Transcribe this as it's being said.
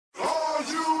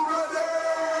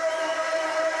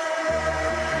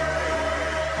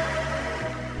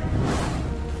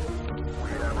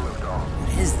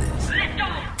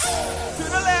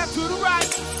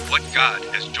God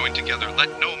has joined together,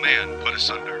 let no man put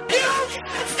asunder.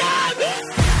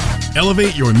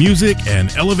 Elevate your music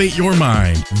and elevate your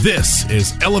mind. This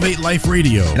is Elevate Life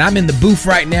Radio. And I'm in the booth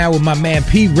right now with my man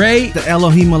P. Ray. The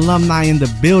Elohim alumni in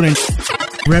the building.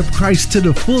 Rep Christ to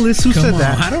the fullest. Who said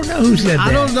that? I don't know who said that.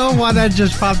 I don't know why that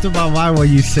just popped in my mind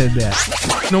when you said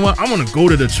that. You know what? I want to go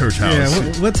to the church house.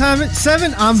 Yeah, what time?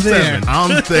 7? I'm there. 7.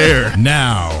 I'm there.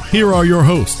 Now, here are your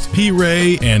hosts, P.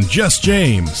 Ray and Just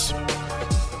James.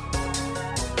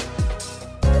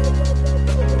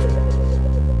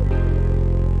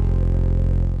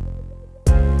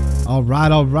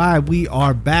 All right. We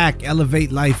are back.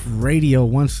 Elevate Life Radio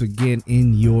once again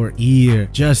in your ear.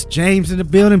 Just James in the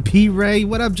building. P. Ray,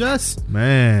 what up, Just?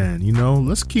 Man,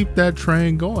 let's keep that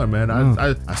train going, man.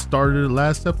 I started it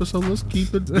last episode. Let's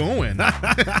keep it going.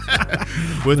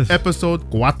 With episode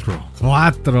 4.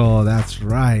 That's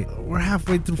right. We're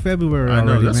halfway through February already,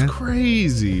 man. I know, that's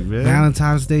crazy, man.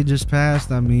 Valentine's Day just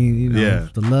passed. I mean,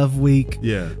 the love week,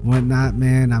 whatnot,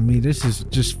 man. I mean, this is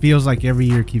just feels like every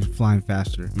year keeps flying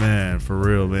faster. Man, for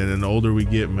real, man. And the older we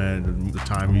get, man, the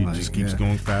time just keeps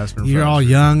going faster and You're faster. all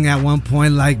young at one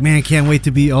point, like, man, can't wait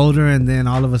to be older. And then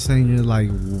all of a sudden you're like,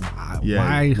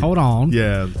 why? Hold on.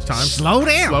 Yeah. Time. Slow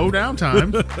down. Slow down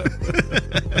time.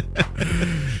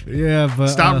 Yeah, but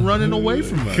stop running away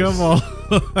from us. Come on.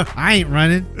 I ain't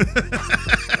running.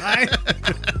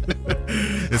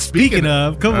 And speaking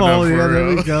of, come on,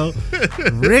 there we go.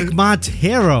 Rik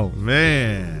Montero.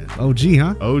 Man. OG,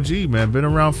 huh? OG, man. Been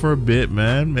around for a bit,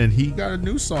 man. And he got a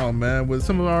new song, man, with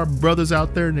some of our brothers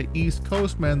out there in the East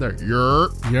Coast, man. They're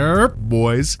Yerp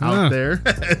boys out there.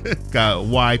 Got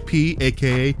YP,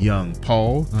 a.k.a. Young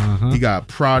Paul. He got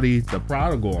Proddy the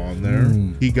Prodigal on there.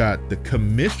 He got the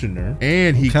Commissioner.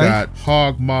 And he got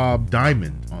Hog Mob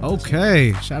Diamond on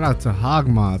this. Shout out to Hog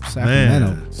Mob,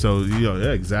 Sacramento. Man. So,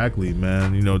 exactly,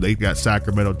 man. They got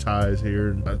Sacramento ties here.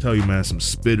 And I tell you, man, some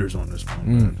spitters on this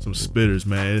one, man. Some spitters,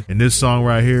 man. And this song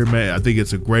right here, man, I think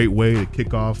it's a great way to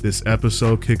kick off this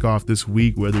episode, kick off this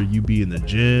week, whether you be in the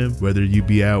gym, whether you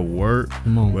be at work,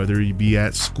 whether you be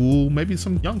at school, maybe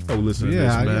some young folk listening to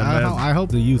this, man. I hope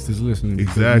the youth is listening.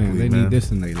 Exactly, man. They need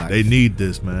this in their life. They need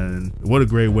this, man. What a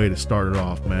great way to start it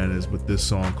off, man, is with this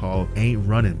song called Ain't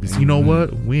Running. Because you know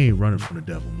what? We ain't running from the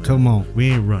devil, man. Come on. We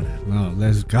ain't running. No,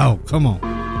 let's go. Come on.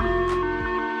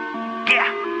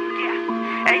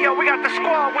 Hey, yo, we got the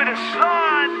squad with us.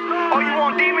 Oh, you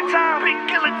want demon time? Big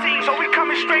killer team. So we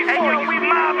coming straight for you. We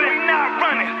mobbing, we not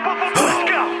running. Let's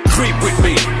go. Creep with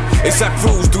me. As I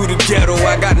cruise through the ghetto,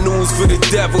 I got news for the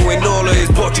devil and all of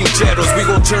his Bochincheros. We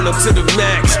gon' turn up to the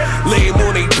max, lay him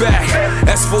on their back.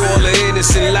 That's for all the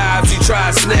innocent lives you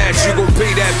try to snatch. You gon'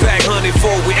 pay that back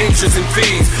 100-fold with interest and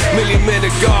fees. Million men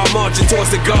of God marching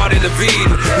towards the Garden of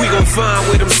Eden. We gon' find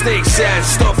where them snakes at,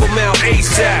 stomp them out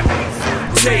ASAP.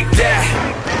 Take that.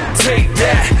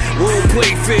 We don't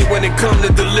play fair when it come to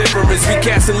deliverance. We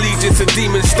casting legions of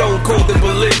demons, stone cold and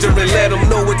belligerent. Let them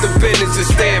know what the business is,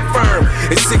 stand firm.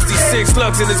 It's 66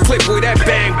 slugs in this clip, boy, that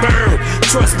bang burn.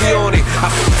 Trust me on it.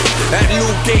 At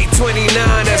Luke Gate 29,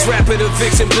 that's rapid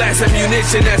eviction, blast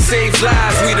ammunition that saves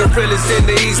lives. We the realest in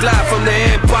the East, live from the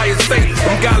Empire's fate.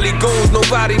 Them golly goons,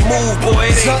 nobody move, boy,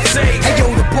 it ain't safe. Hey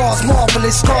yo, the bar's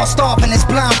marvelous, scar starving, it's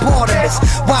blind Bartimus.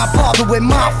 Why bother with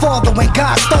my father when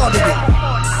God started it?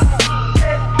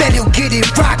 Bet he'll get it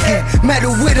rockin'.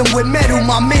 Metal with him with metal,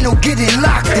 my men will get it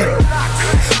locked in.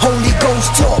 Holy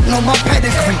Ghost talk, know my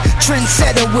pedigree.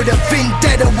 Trendsetter with a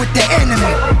vendetta with the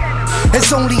enemy.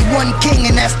 There's only one king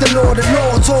and that's the Lord of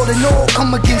Lords. All in all,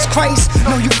 come against Christ,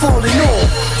 know you falling off.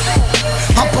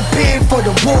 I'm prepared for the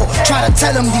war. Try to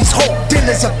tell him these hope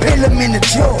dealers will pin him in the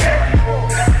jaw.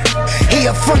 He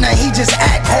a fronter, he just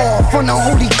act hard. From the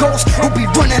Holy Ghost, who be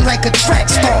running like a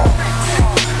track star.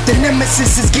 The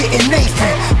nemesis is getting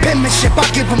Nathan. Penmanship, I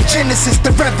give him Genesis, the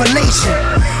revelation.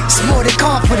 It's more than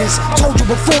confidence. Told you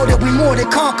before that we more than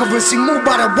conquerors. We move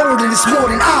by the word and it's more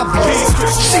than obvious. These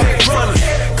Christians ain't running.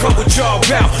 Come with y'all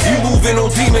out. You moving on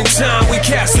demon time, we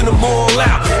casting them all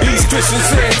out. These Christians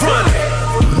ain't running.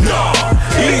 No,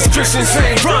 these Christians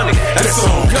ain't running. That's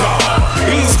on God.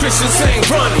 These Christians ain't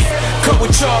running. Come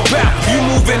with y'all out. You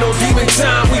moving on demon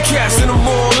time, we casting them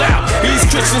all out. These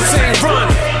Christians ain't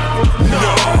running.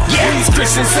 No, these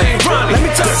Christians ain't running. Let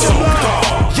me tell you.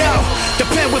 Yo, the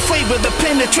pen with flavor, the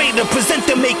penetrator, present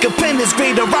the maker, pen is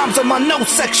greater. Rhymes on my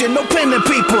notes section, no penning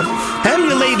people.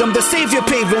 Emulate them, the savior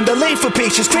paving, the lane for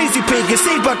patience. Crazy pagan,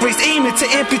 saved by grace, aiming to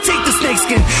amputate the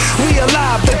snakeskin. We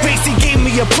alive, the grace he gave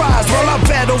me a prize. While I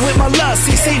battle with my lust,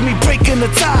 he saved me breaking the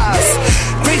ties.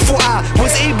 Grateful I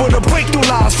was able to break through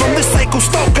lies from this psycho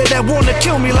stalker that wanna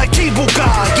kill me like cable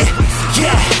guy.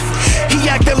 Yeah. He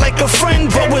acted like a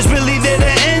friend, but was really there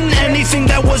to end anything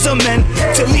that was a man.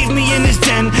 To leave me in his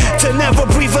den, to never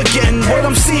breathe again. What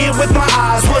I'm seeing with my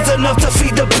eyes was enough to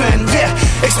feed the pen. Yeah,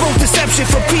 expose deception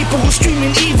for people who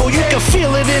screaming evil. You can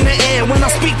feel it in the air when I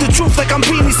speak the truth like I'm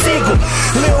Beanie Siegel.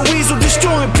 Lil Weasel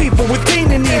destroying people with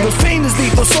pain and needles. Pain is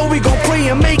lethal, so we gon' pray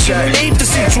and make it and aim to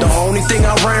see truth. The only thing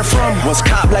I ran from was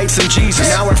cop lights and Jesus.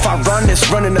 Now if I run, it's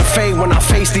running the fade when I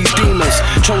face these demons.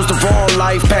 Chose the wrong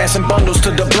life, passing bundles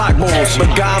to the block balls.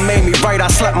 But God made me right, I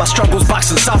slept my struggles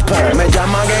boxing softball. Me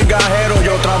llaman el gajero,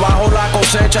 yo trabajo la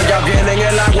cosecha. Ya viene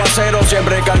el aguacero,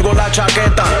 siempre cargo la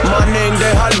chaqueta. Manning,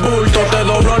 deja el bulto, te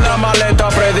doblo la maleta.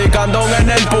 Predicando en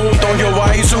el punto,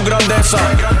 Jehová y su grandeza.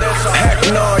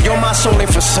 Heck no, you're my soul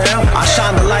ain't for sale. I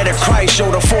shine the light of Christ, show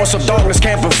the force of darkness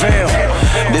can't prevail.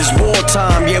 This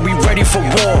wartime, yeah, we ready for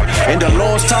war. In the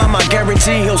Lord's time, I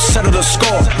guarantee he'll settle the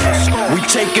score. We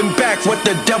taking back what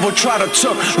the devil tried to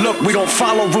took. Look, we don't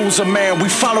follow rules of man, we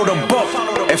follow the book.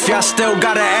 If y'all still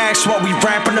gotta ask what we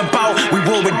rapping about, we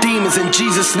war with demons in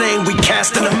Jesus' name, we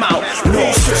casting them out.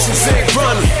 These Christians ain't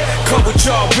running, come with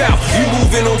y'all out. You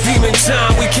moving on demon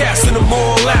time, we casting them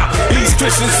all out. These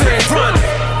Christians ain't running,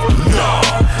 no.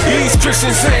 These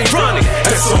Christians ain't running,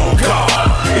 that's on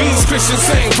God. These Christians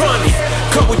ain't running,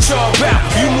 come with y'all out.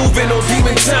 You moving on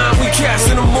demon time, we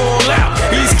casting them all out.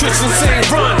 These Christians ain't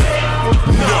running,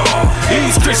 no.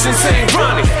 These Christians ain't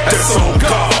running, that's on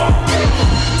God.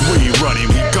 We ain't running,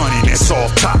 we gunning, that's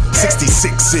off top.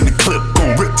 66 in the clip,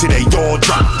 gon' rip till they all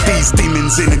drop. These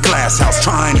demons in the glass house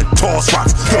trying to toss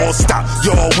rocks. Y'all stop,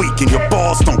 y'all weak and your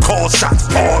boss don't call shots.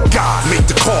 All God make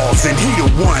the calls and he the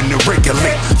one to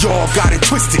regulate. Y'all got it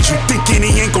twisted, you thinking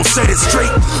he ain't gon' set it straight.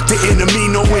 The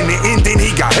enemy know in the ending he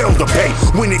got hell to pay.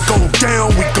 When it go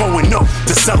down, we going up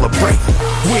to celebrate.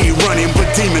 We ain't running, but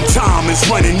demon time is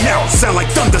running out. Sound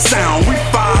like thunder sound, we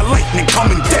fire lightning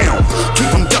coming down. Keep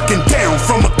them ducking down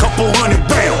from a couple hundred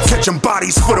rounds. Catching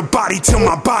bodies for the body till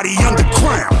my body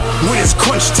underground. When it's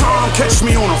crunch time, catch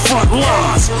me on the front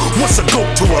lines. Once I go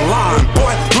to a line,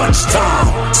 boy,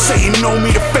 lunchtime. Say you know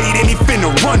me to fade and he finna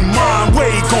run mine. Where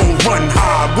he gon' run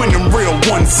high when them real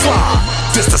ones slide?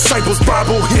 This disciples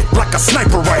Bible hit like a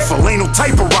sniper rifle. Ain't no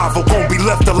type of rival gon' be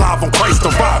left alive on Christ's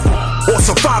arrival. Or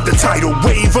survive the tidal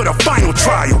wave of the final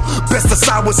trial. Best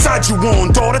decide what side you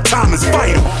on, dawg, the time is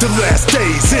vital. The last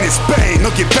days in his bang,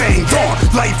 or get banged on.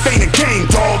 Life ain't a game,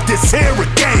 dawg, this here a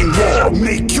gang war.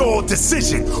 Make your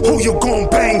decision, who you gon'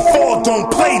 bang for.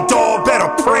 Don't play, dawg, better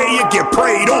pray or get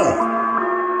prayed on.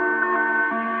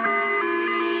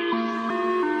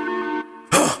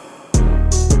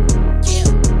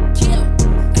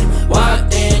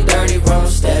 Walked in dirty, wrong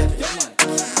step.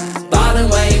 Ballin'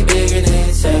 way bigger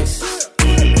than sex.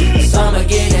 Summer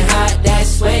getting hot,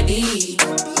 that's sweaty.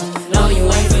 No, you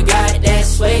ain't forgot that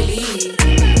sweaty.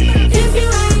 If you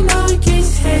ain't know it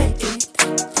gets hectic,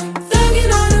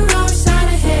 thuggin' on the wrong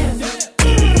side of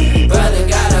heaven. Brother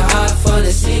got a heart for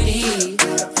the city.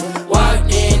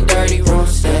 Walked in dirty, wrong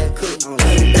step.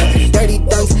 Dirty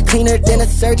dunks, cleaner than a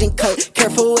surgeon cut.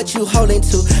 Careful what you holding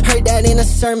to. Heard that in a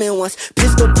sermon once.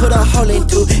 Pistol put a hole in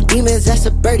through. Demons, that's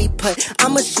a birdie putt.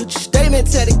 I'ma shoot your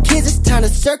statement. Tell the kids it's time to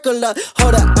circle up.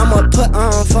 Hold up, I'ma put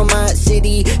on for my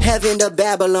city. Heaven to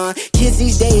Babylon. Kids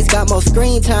these days got more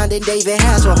screen time than David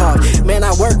Hasselhoff. Man,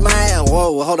 I work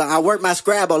my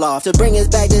Scrabble off to bring us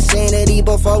back to sanity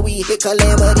before we hit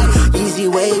calamity. Easy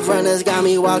wave runners got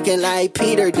me walking like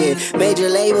Peter did. Major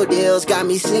label deals got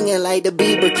me singing like the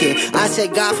Bieber kid. I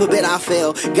said, God forbid I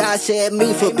fail. God said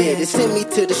me forbid. It sent me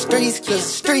to the streets, cause the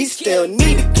streets still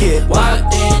need a kid.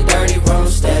 Walked in dirty, wrong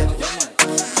step.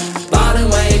 Ballin'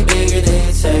 way bigger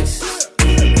than sex.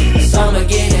 Summer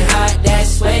getting hot,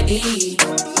 that's sweaty.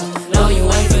 No, you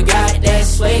ain't forgot that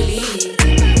sweaty.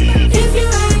 If you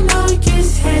ain't know it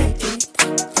gets hectic,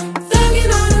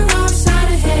 thuggin' on the wrong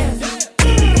side of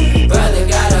heaven. Brother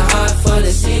got a heart for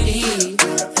the city.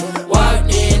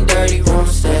 Walked in dirty, wrong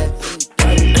step.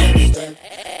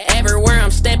 Everywhere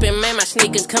I'm stepping, man, my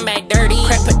sneakers come back dirty.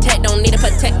 Crap protect, don't need a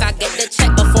protect, I get the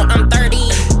check before I'm 30.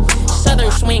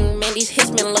 Southern swing, man, these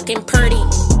hits been looking pretty.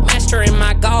 Mastering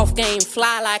my golf game,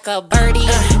 fly like a birdie.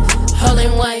 Holy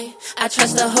one, I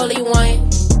trust the Holy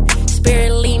One.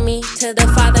 Spirit lead me to the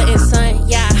Father and Son.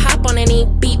 Yeah, I hop on any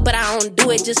beat, but I don't do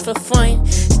it just for fun.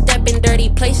 Step in dirty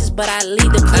places, but I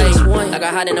lead the cleanest one. I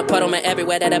got hot in a puddle, man,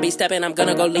 everywhere that I be stepping, I'm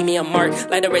gonna go leave me a mark.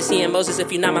 Like the Red Sea and Moses,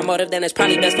 if you're not my motive, then it's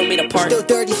probably best for me to part. Still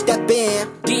dirty, step in.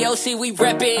 DOC, we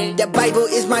reppin'. The Bible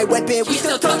is my weapon. We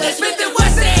still talk that Smith and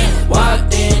Wesson.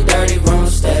 Walked in dirty, wrong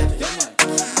step.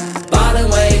 Ballin'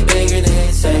 way bigger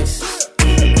than sex.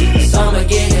 Summer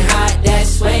getting hot,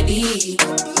 that's sweaty.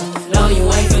 No, you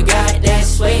ain't forgot that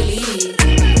sweaty.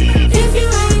 If you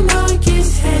ain't know it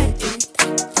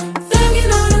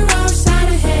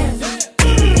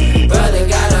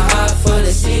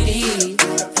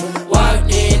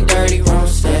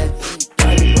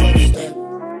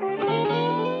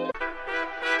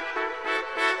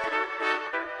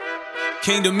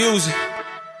Kingdom music.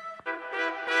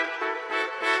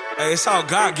 Hey, it's all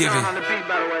God-given.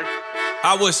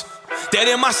 I was dead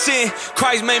in my sin,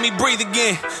 Christ made me breathe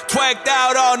again. Twagged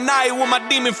out all night with my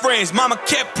demon friends. Mama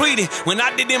kept pleading when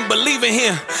I didn't believe in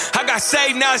him. I got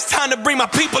saved, now it's time to bring my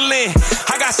people in.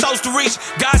 I got souls to reach,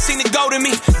 God seen it go to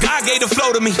me. God gave the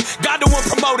flow to me, God the one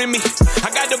promoting me.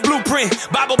 I got the blueprint,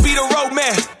 Bible be the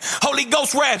roadmap. Holy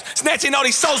Ghost raps, snatching all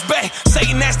these souls back.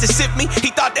 Satan asked to sift me,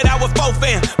 he thought that I was faux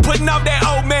fan. Putting off that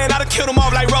old man, I'd have killed him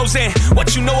off like Roseanne.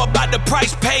 What you know about the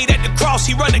price paid at the cross?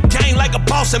 He run the game like a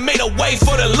boss and made a way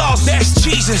for the lost. That's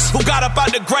Jesus, who got up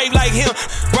out the grave like him.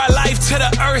 Brought life to the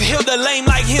earth, healed the lame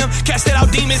like him. Casted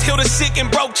out demons, healed the sick and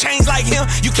broke chains like him.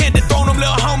 You can't dethrone him,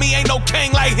 little homie, ain't no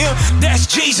king like him. That's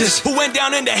Jesus, who went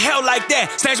down into hell like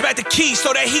that. Snatched back the keys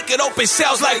so that he could open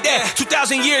cells like that.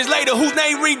 2,000 years later, whose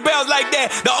name ring bells like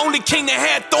that? The only king that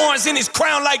had thorns in his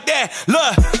crown like that.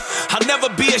 Look, I'll never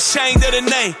be ashamed of the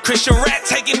name. Christian rat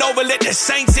taking over, let the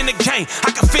saints in the game.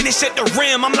 I can finish at the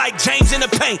rim, I'm like James in the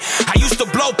paint. I used to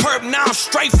blow perp, now I'm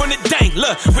straight from the dank.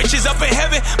 Look, riches up in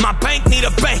heaven, my bank need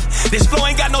a bank. This flow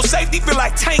ain't got no safety, feel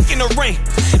like tank in the ring.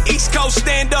 East Coast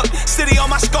stand up, city on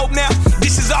my scope now.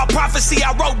 This is all prophecy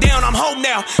I wrote down, I'm home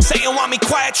now. Satan want me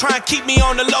quiet, try and keep me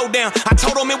on the low down. I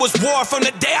told him it was war from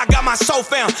the day I got my soul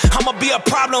found. I'ma be a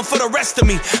problem for the rest of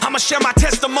me. I'ma share my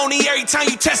testimony every time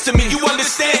you testing me, you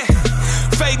understand?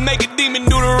 Faith make a demon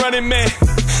do the running man.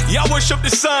 Y'all worship the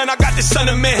sun, I got the son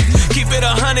of man. Keep it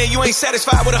 100, you ain't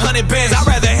satisfied with 100 bands. I'd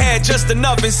rather have just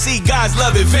enough and see God's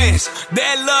love advance.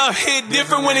 That love hit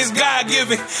different when it's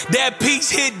God-given. That peace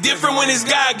hit different when it's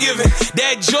God-given.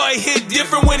 That joy hit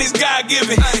different when it's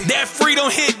God-given. That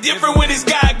freedom hit different when it's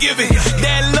God-given.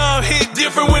 That love hit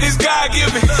different when it's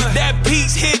God-given. That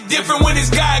peace hit different when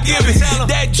it's God-given.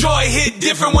 That joy hit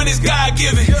different when it's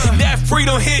God-given. That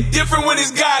freedom hit different when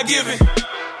it's God-given.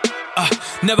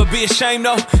 Never be ashamed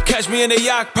though. Catch me in the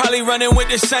yacht, probably running with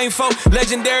the same folk.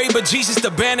 Legendary, but Jesus the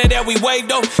banner that we wave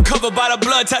though. Covered by the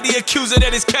blood, tell the accuser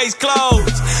that his case closed.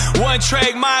 One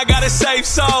track mind, gotta save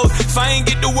souls. If I ain't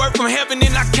get the word from heaven,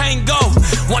 then I can't go.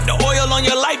 Want the oil on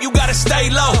your life, you gotta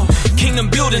stay low. Kingdom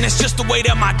building, that's just the way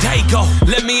that my day go.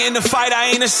 Let me in the fight,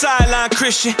 I ain't a sideline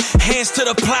Christian. Hands to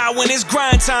the plow when it's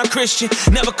grind time Christian.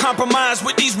 Never compromise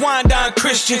with these wind down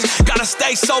Christians. Gotta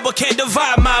stay sober, can't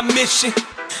divide my mission.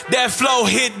 That flow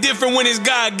hit different when it's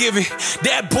God-given.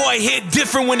 That boy hit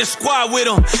different when the squad with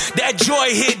him. That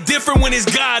joy hit different when it's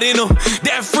God in him.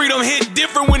 That freedom hit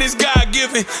different when it's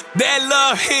God-given. That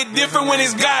love hit different when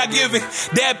it's God-given.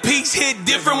 That peace hit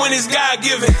different when it's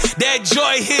God-given. That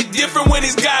joy hit different when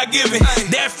it's God-given.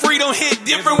 That freedom hit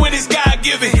different when it's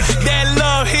God-given. That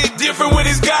love hit different when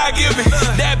it's God-given.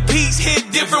 That peace hit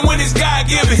different when it's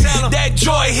God-given. That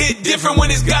joy hit different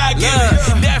when it's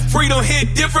God-given. That freedom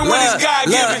hit different when it's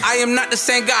God-given. I am not the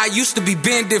same guy I used to be,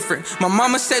 been different. My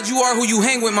mama said you are who you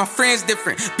hang with, my friends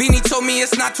different. Beanie told me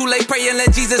it's not too late, pray and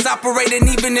let Jesus operate. And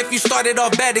even if you started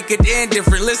off bad, it could end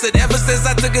different. Listen, ever since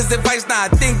I took his advice, now I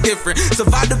think different.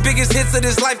 Survived the biggest hits of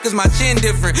this life cause my chin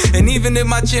different. And even if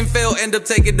my chin fail, end up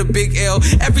taking the big L.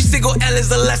 Every single L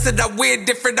is a lesson I wear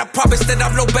different. I promise that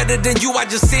I'm no better than you, I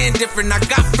just sin different. I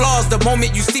got flaws, the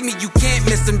moment you see me, you can't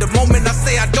miss them. The moment I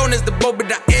say I don't is the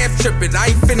moment I am tripping.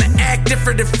 I ain't finna act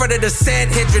different in front of the sad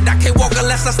hatred. I can't walk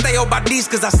unless I stay on my knees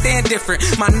cause I stand different.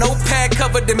 My notepad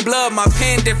covered in blood, my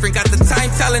pen different. Got the time,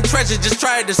 talent, treasure, just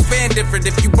try to spend different.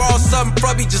 If you borrow something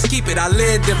from me, just keep it, I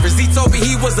live different. He told me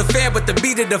he was a fan, but the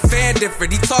beat of the fan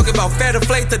different. He talking about fair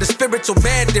play to the spiritual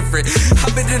man different.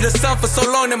 I've been in the sun for so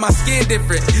long that my skin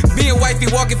different. Me and wifey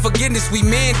walking forgiveness, we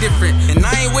man different. And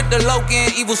I ain't with the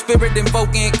low-end, evil spirit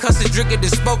invoking. Cussing, drinking,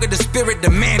 and smoking, the spirit, the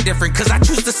man different. Cause I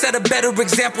choose to set a better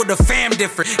example, the fam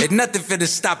different. And nothing finna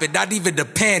stop it, not even the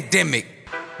pandemic.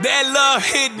 That love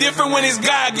hit different when it's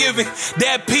God-given.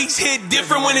 That peace hit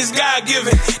different when it's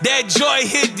God-given. That joy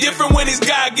hit different when it's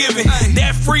God-given.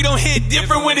 That freedom hit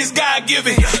different when it's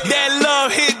God-given. That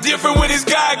love hit different when it's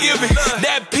God-given.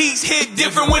 That peace hit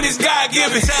different when it's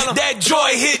God-given. That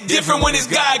joy hit different when it's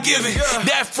God-given.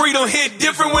 That freedom hit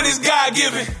different when it's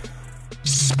God-given.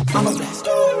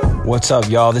 What's up,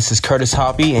 y'all? This is Curtis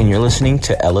Hoppy, and you're listening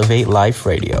to Elevate Life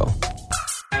Radio.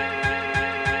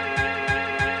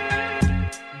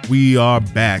 We are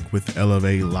back with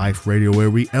Elevate Life Radio, where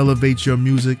we elevate your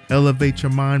music, elevate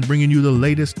your mind, bringing you the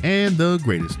latest and the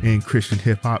greatest in Christian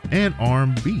hip hop and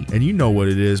R&B. And you know what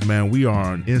it is, man. We are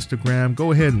on Instagram.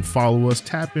 Go ahead and follow us,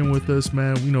 tap in with us,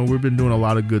 man. You know, we've been doing a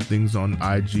lot of good things on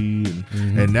IG,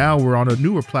 and now we're on a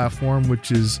newer platform, which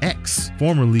is X,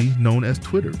 formerly known as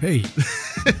Twitter. Hey.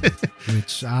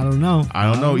 Which I don't know.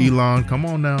 I don't know, Elon. Come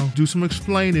on now. Do some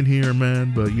explaining here,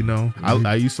 man. But, you know,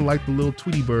 I used to like the little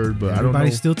Tweety bird, but I don't know.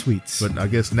 Everybody still tweets. But I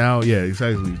guess now, yeah,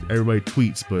 exactly. Everybody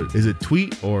tweets, but is it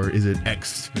tweet or is it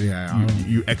X? Yeah.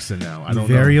 You Xing now. I don't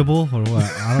Variable or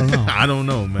what? I don't know. I don't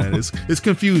know, man. It's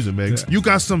confusing, man. Yeah. You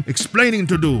got some explaining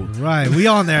to do. Right. We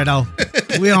on there, though.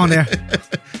 We on there.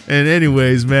 And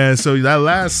anyways, man, so that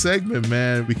last segment,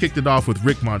 man, we kicked it off with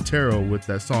Rik Montero with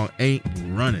that song Ain't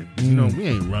Running. You know, we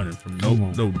ain't running from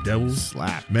no devils.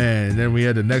 Slap. Man, and then we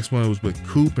had the next one was with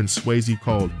Coop and Swayze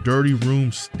called Dirty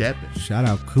Room Steppin'. Shout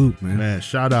out Coop, man. Man,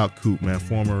 shout out Coop, man,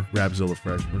 former Rapzilla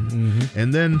freshman.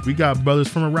 And then we got brothers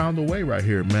from around the way right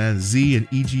here, man. Z and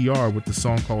EGR with the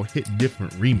song called Hit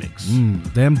Different Remix.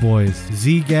 Them boys.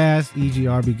 Z gas,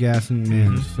 EGR be gassing,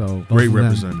 man. So great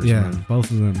representatives, man.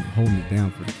 Both of them holding it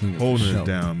down for the king. Holding it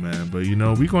down, man. But you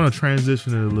know, we're gonna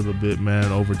transition it a little bit,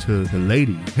 man, over to the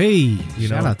ladies. Hey,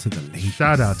 shout out to the ladies.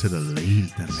 Shout out to the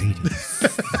ladies.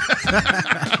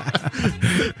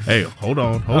 Hey, hold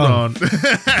on.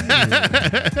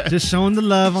 Just showing the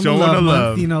love on the love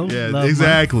month, you know. Yeah, love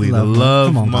exactly. Month, the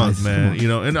love month, month, man. You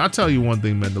know, and I'll tell you one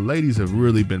thing, man. The ladies have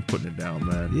really been putting it down,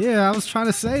 man. Yeah, I was trying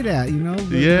to say that, you know.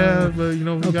 But, but you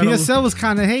know, PSL was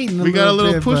kind of hating. We got a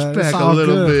little pushback a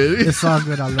little bit. It's all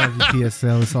good. I love you,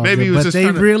 PSL. It's all maybe good. But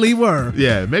they really were.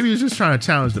 Yeah, maybe he was just trying to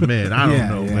challenge the men. I don't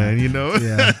know, man. You know.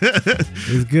 Yeah,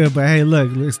 it's good. But hey,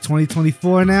 look, it's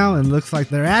 2024 now, and looks like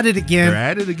they're at it again. They're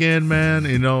at it again, man.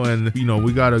 You know, and you know,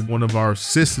 we got one of our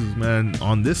sisters, man,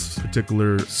 on this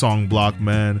particular song block,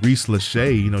 man. Reece Lache.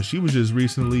 You know, she was just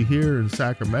recently here in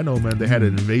Sacramento, man. They had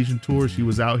an invasion tour. She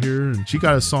was out here, and she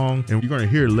got a song, and you're going to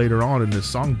hear it later on in this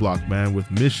song block, man, with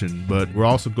Mission. But we're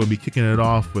also going to be kicking it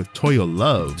off with Toya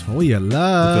Love. Toya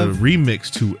Love. With a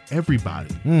remix to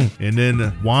Everybody. And then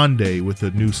Wande with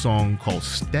a new song called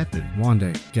Steppin'.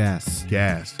 Wande, gas.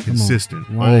 Consistent.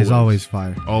 Wande's always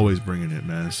fire. Always bringing it,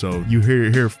 man. So you hear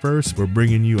it here first. We're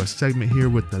bringing you a segment here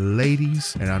with the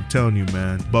ladies. And I'm telling you,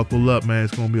 man, buckle up, man.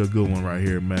 It's going to be a good one right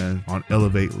here, man, on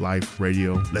Elevate Life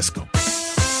Radio. Let's go.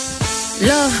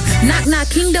 Love, knock, knock,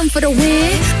 kingdom for the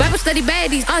win. Bible study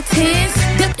baddies, all tens.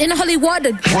 Dipped in the holy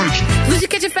water. Lucy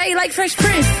catch a fade like Fresh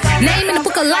Prince. Name in the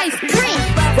book of life.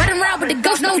 Print. Riding around with the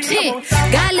ghost, no tint.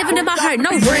 God living in my heart, no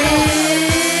rent.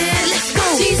 Let's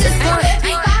go. Jesus for it.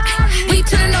 We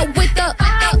turn up with the.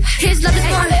 His love is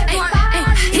for it.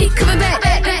 He coming back.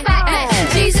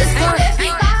 Jesus for it.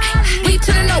 We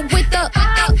turn up with the.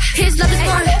 His love is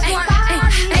for it.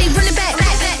 Hey, running back.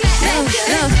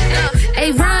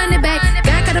 Hey, running back.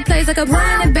 God got a place like a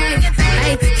running back.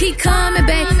 Hey, he coming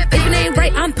back. If it ain't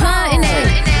right, I'm punting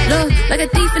it. Look, like a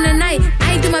thief in the night.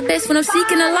 I do my best when I'm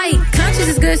seeking the light. Conscience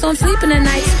is good, so I'm sleeping at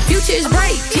night. Future is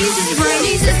bright. Jesus is right.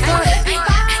 Jesus for it.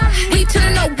 We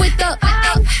turn up with the.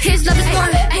 His love is for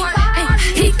it.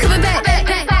 He coming back.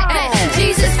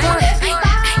 Jesus for it.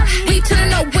 We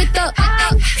turn up with the.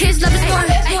 His love is for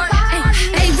it.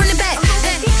 Hey, running back.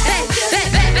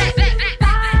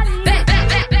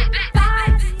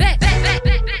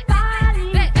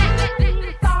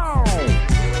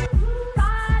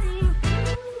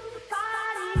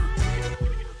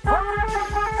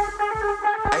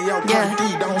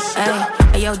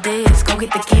 Yo, Diz, go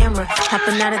get the camera.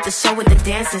 Hopping out at the show with the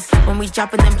dancers. When we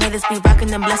dropping them playlists, be rocking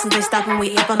them blessings. They stopping,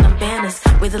 we up on them banners.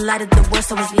 We're the light of the world,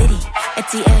 so it's litty. At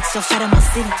TX, yo, shout out my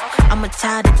city. I'm a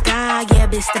child of God, yeah,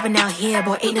 bitch, stepping out here,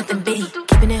 boy, ain't nothing bitty.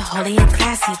 Keeping it holy and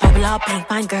classy. Purple all pink,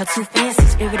 fine girl, too fancy.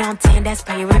 Spirit on 10, that's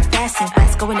prayer and fasting.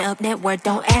 That's going up, network,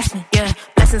 don't ask me. Yeah,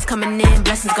 blessings coming in,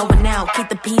 blessings going out. Keep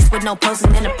the peace with no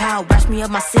posing in a pout. Wash me of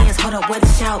my sins, hold up, with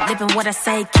a shout. Living what I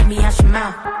say, keep me out your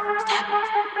mouth.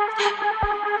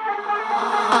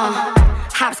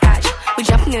 Hopscotch, we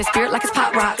jumping in the spirit like it's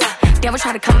pop rocks. Devil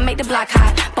try to come and make the block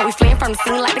hot, but we fleeing from the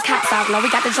scene like the cops out. No, we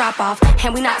got the drop off,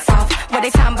 and we not soft. What they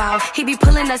talking about? He be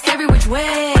pulling us every which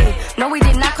way. No, we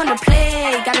did not come to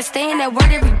play. Gotta stay in that word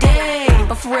every day.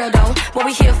 But for real though, what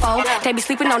we here for? They be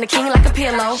sleeping on the king like a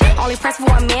pillow. Only press for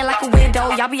a man like a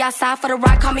widow. Y'all be outside for the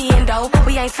rock, call me Endo.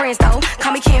 We ain't friends though,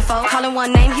 call me kinfolk. Calling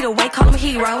one name, he the way, call him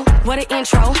hero. What an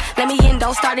intro, let me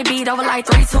Endo. Start the beat over like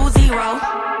 3, 2, 0.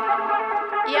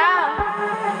 Yeah.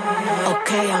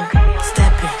 Okay, I'm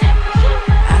stepping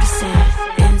out of sin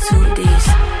into these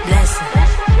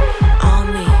blessings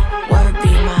on me. Word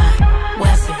be my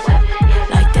weapon,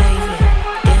 like David.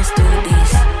 Dance through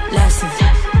these lessons.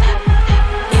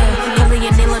 Yeah, holy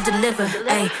and ill deliver.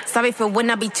 Ay, sorry for when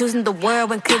I be choosing the word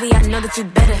when clearly I know that you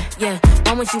better. Yeah,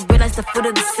 once you realize the fruit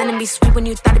of the sin and be sweet when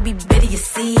you thought it'd be bitter. You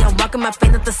see, I'm walking my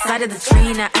faith up the side of the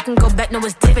tree. Now I can go back, no,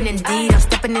 it's different indeed. I'm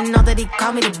stepping in all that he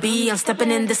called me to be. I'm stepping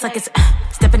in this like it's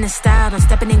stepping in style. I'm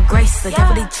stepping in grace. The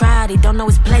devil he tried, he don't know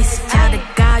his place. Child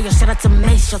of God, yo, shout out to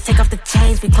Mace. Yo, take off the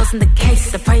chains, we closing the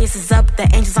case. The prayers is up, the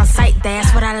angels on sight.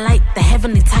 That's what I like, the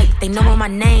heavenly type. They know on my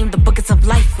name, the buckets of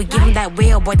life. We give them that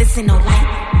real, boy, this ain't no light.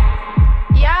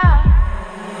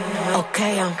 Yeah.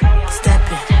 Okay, I'm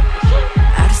stepping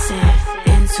out of sin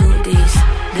into these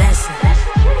blessings.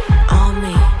 On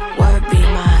me, word be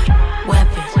my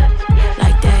weapon.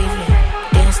 Like David,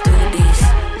 dance through these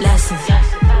lessons.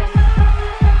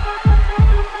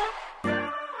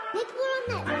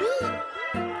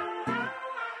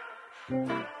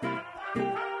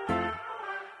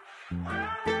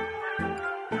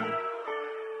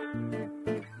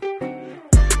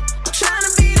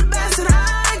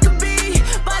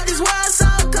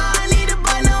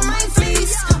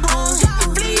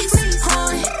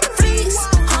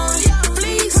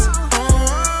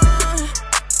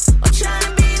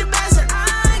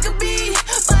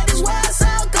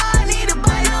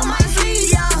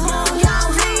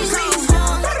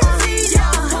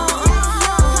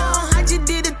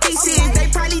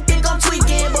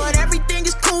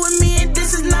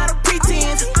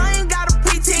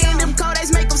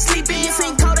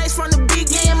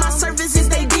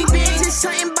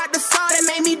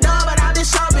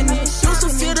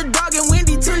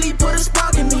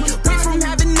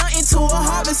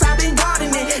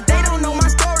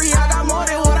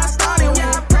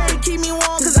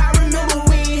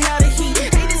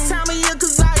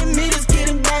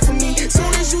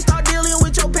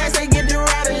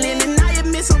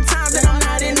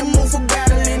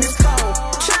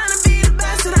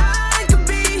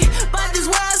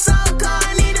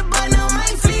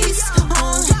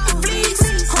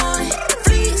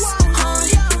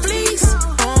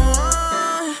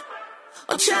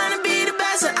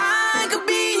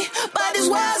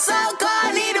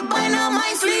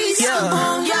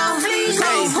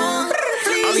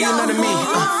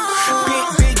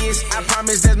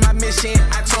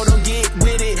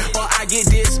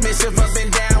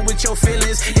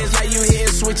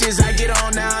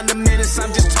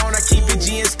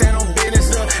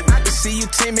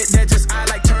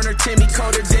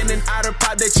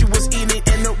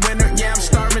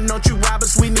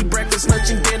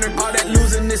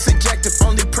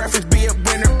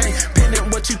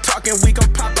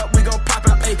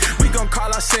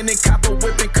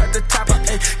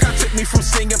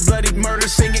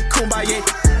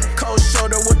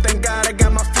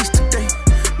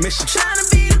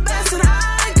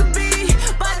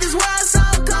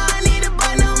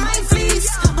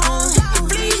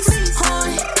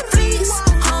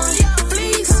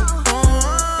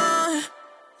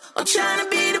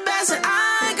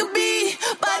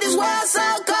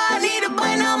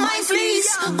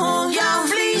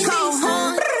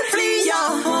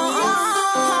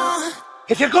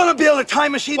 If you're gonna build a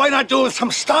time machine, why not do it with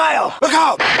some style? Look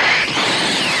out!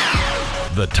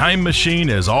 The time machine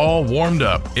is all warmed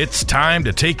up. It's time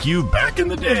to take you back in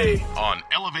the day on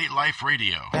Elevate Life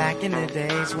Radio. Back in the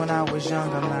days when I was young,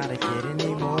 I'm not a kid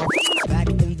anymore. Back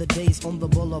in the days on the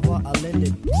boulevard, I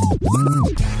landed.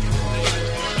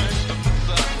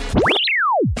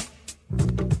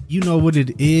 You know what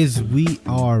it is. We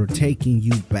are taking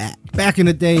you back. Back in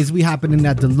the days, we hopping in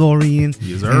that DeLorean.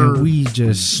 Yes, sir. And we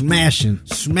just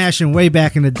smashing way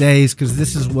back in the days, because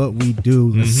this is what we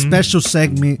do. A special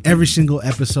segment every single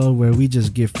episode where we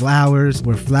just give flowers,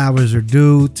 where flowers are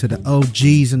due to the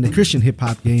OGs in the Christian hip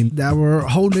hop game that were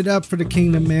holding it up for the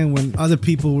kingdom, man, when other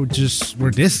people were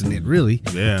dissing it, really.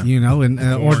 Yeah. You know, and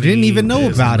or didn't even know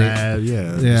about it.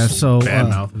 Yeah. So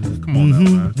Come on now,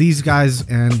 man. These guys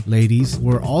and ladies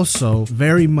were also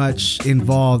very much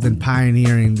involved in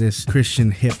pioneering this Christian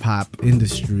hip hop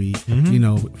industry, you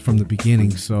know, from the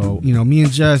beginning. So, you know, me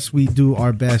and Just, we do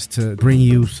our best to bring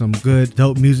you some good,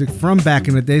 dope music from back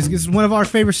in the days. This is one of our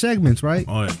favorite segments, right?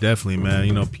 Oh, yeah, definitely, man.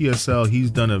 You know, PSL, he's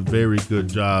done a very good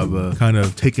job kind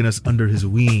of taking us under his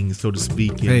wings, so to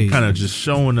speak, and kind of just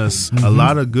showing us a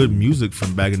lot of good music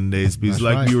from back in the days. Because That's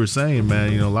like right. you were saying,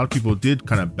 man, you know, a lot of people did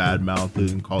kind of badmouth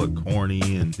it and call it corny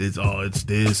and it's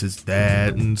this, it's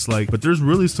that. And it's like, but there's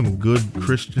really some good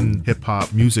Christian hip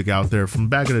hop music out there from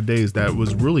back in the days that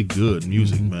was really good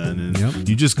music, man. And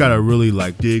you just gotta really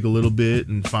like dig a little bit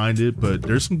and find it, but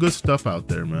there's some good stuff out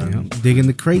there, man. Digging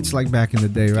the crates like back in the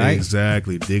day, right?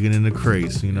 Exactly, digging in the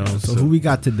crates, you know. So who we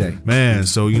got today? Man,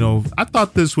 so, you know, I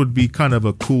thought this would be kind of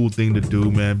a cool thing to do,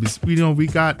 man. Because, you know, we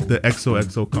got the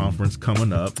XOXO conference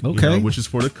coming up, you know, which is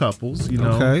for the couples, you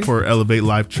know, for Elevate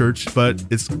Life Church. But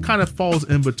it's kind of falls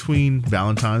in between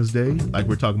Valentine's Day, like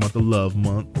we're talking about the love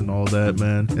month and all that,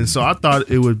 man. And so I thought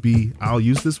it would be, I'll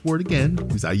use this word again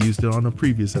because I used it on a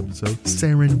previous episode,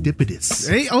 serendipitous.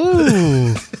 Hey,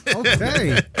 oh,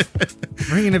 okay.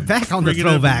 Bringing it back on the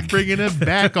throwback. Bringing it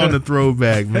back on the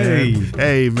throwback, man.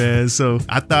 Hey, man. So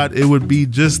I thought it would be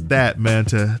just that, man,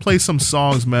 to play some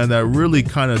songs, man, that really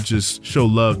kind of just show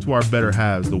love to our better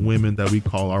halves, the women that we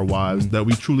call our wives, that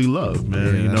we truly love,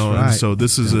 man. Yeah, you know, right. And so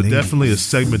this is definitely a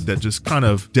segment that just kind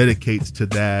of dedicates to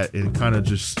that and kind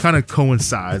of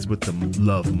coincides with the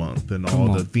love month and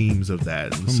all the themes of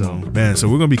that. And so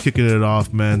we're gonna be kicking it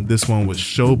off, man. This one was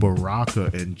Sho Baraka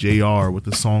and JR with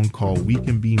a song called We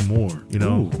Can Be More. You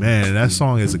know, man, that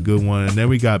song is a good one. And then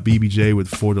we got BBJ with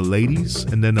For the Ladies,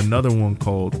 and then another one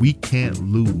called We Can't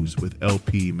Lose with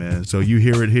LP, man. So you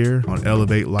hear it here on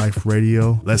Elevate Life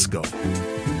Radio. Let's go.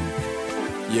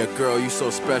 Yeah, girl, you so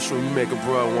special, you make a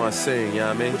bro want to sing, you know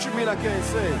what I mean? What you mean I can't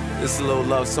sing? This is a little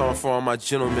love song for all my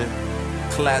gentlemen,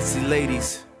 classy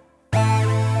ladies.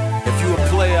 If you a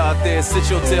player out there, sit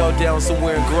your tail down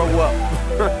somewhere and grow up.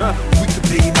 We can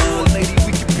be more, lady,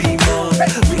 we can be more.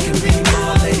 We can be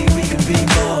more, lady, we can be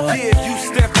more. Yeah, you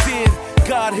stepped in,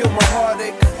 God heal my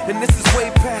heartache. And this is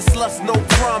way past lust, no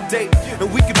prom date.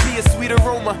 And we can be a sweet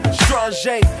aroma,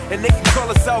 Strange. And they can call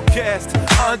us Outcast,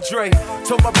 Andre.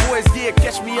 Told my boys, yeah,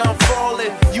 catch me, I'm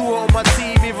falling. You were on my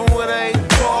team even when I ain't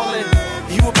balling.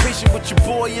 You were patient with your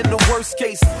boy in the worst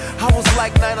case. I was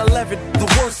like 9/11, the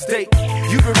worst date.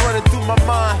 You've been running through my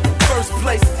mind, first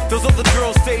place. Those other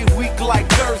girls stay weak like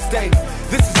Thursday.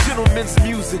 This is gentlemen's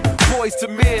music, boys to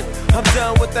men. I'm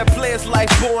done with that player's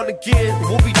life, born again.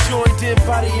 We'll be joined in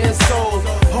body and soul,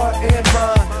 heart and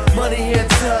mind, money and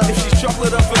time. If she's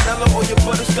chocolate or vanilla or your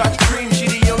butterscotch cream,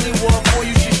 she the only one for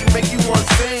you, she should make you want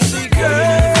to sing. See, girl,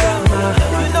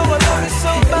 you know I love you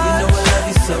so much. You know I love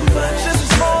you so much. This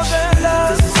is more than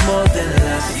love. This is more than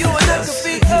love. You and I can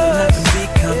be us. You and I can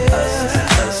become us.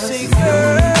 See,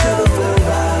 girl,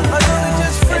 I know we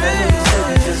just friends.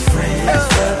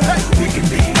 We can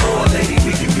be more, lady,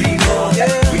 we can be more.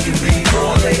 We can be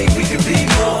more, lady, we can be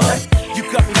more. You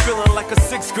got me feeling like a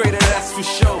 6th grader, that's for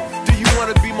sure. Do you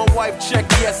wanna be my wife? Check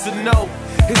yes or no.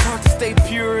 It's hard to stay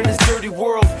pure in this dirty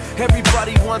world.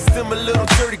 Everybody wants them a little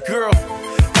dirty girl.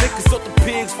 They consult the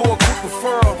pigs for a quick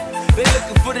referral. They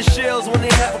looking for the shells when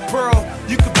they have a pearl.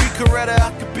 You could be Coretta,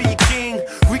 I could be your king.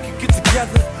 We could get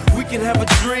together, we can have a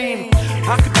dream.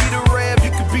 I could be the Rev,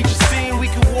 you could be Justine. We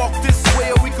could walk this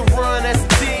way or we could run as a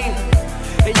team.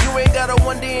 And you ain't got a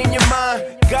one day in your mind.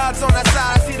 God's on our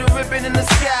side, see the ribbon in the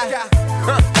sky.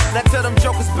 Now tell them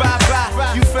jokers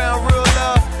bye-bye. You found real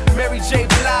love, Mary J.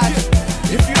 Blige.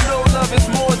 If you know love is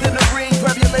more than a ring,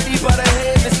 grab your lady by the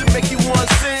hand, this will make you want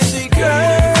to sing. See, girl,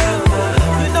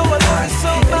 you know I love you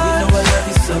so much. You know I love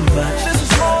you so much. This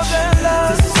is more than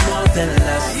love. This is more than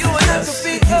love. You and I can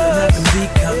be us. You and I can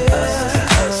become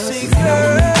us. See,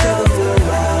 girl,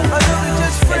 I know we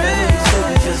just friends. So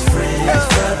we just friends.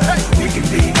 We can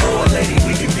be more, lady,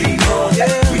 we can be more.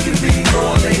 We can be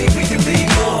more, lady, we can be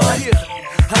more.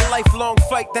 A lifelong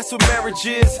fight, that's what marriage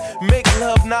is. Make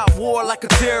love, not war, like a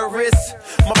terrorist.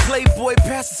 My playboy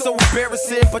past is so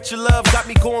embarrassing, but your love got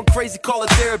me going crazy, call a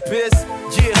therapist.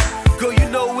 Yeah, girl, you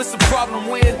know it's a problem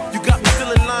when you got me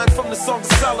still in line from the song of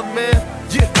Solomon.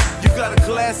 Yeah, you got a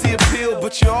classy appeal,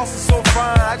 but you're also so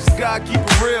fine, I just gotta keep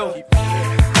it real.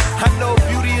 I know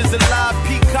beauty is alive,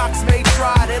 peacocks may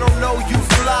try, they don't know you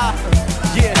fly.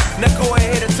 Yeah, now go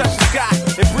ahead and touch the sky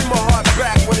and bring my heart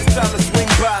back when it's time to swing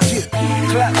by. Yeah,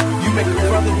 clap, you make a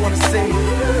brother wanna sing.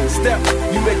 Step,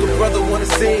 you make a brother wanna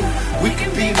sing. We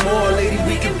can be more, lady,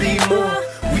 we can be more.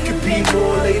 We can be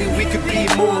more, lady, we can be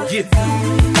more. Yeah,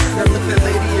 now look that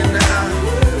lady in the eye.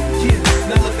 Yeah,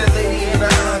 now look that lady in the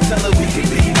eye. Tell her we can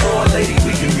be more, lady,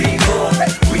 we can be more.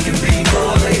 We can be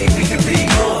more, lady, we can be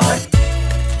more.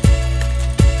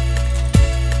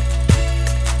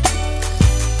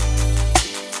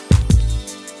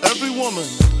 Every woman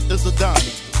is a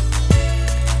diamond.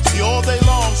 See, all day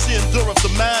long she endureth the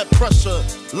mad pressure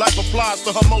life applies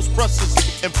to her most precious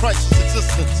and priceless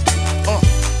existence.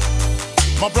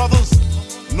 My brothers,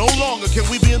 no longer can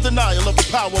we be in denial of the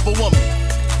power of a woman.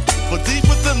 But deep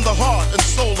within the heart and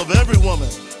soul of every woman,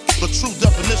 the true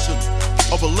definition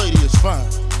of a lady is fine.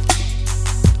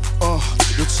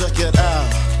 You check it out.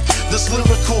 This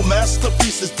lyrical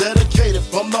masterpiece is dedicated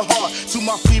from the heart to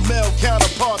my female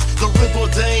counterparts, the rib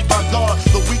ordained by God,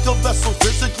 the weaker vessel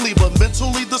physically but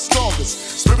mentally the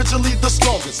strongest, spiritually the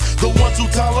strongest, the ones who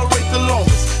tolerate the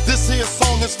longest. This here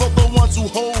song is for the ones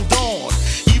who hold on,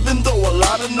 even though a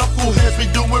lot of knuckleheads be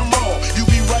doing wrong. You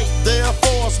be right there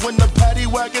for us when the paddy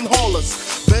wagon haul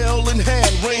us, bell in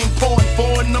hand, rain pouring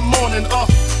 4 in the morning.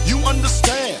 You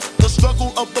understand the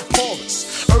struggle of the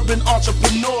poorest. Urban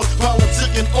entrepreneurs,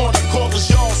 politicking on the corners,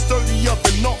 y'all sturdy up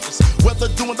in office. Whether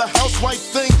doing the housewife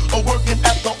thing or working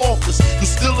at the office, you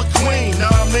still a queen,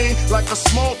 know what I mean? Like like a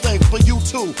small thing for you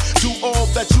to do all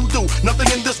that you do. Nothing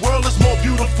in this world is more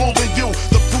beautiful than you.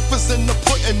 The proof is in the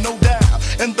pudding, no doubt.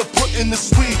 And the pudding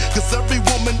is sweet, cause every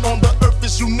woman on the earth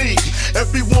is unique.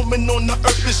 Every woman on the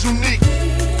earth is unique.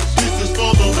 This is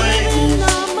for the ladies,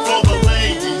 for the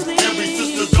ladies. Every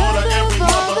sister, daughter, every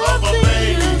mother of a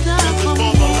baby. This is for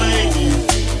the ladies,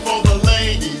 for the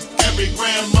ladies. Every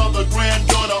grandmother,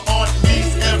 granddaughter, aunt,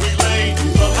 niece, every lady,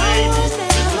 the ladies.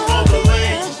 This is for the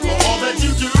ladies, for all that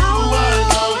you do. I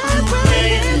love you,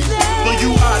 ladies. For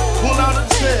you, I pull out a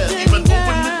chair, even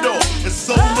open the door, and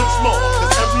so much more.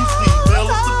 Cause every female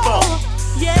is the bone.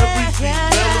 Every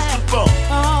female is the bone.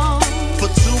 For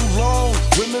too long,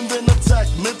 women been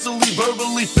attacked mentally,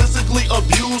 verbally, physically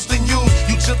abused and used.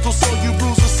 You gentle, so you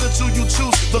bruise, essential, you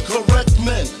choose the correct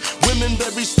men. Women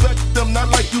that respect them, not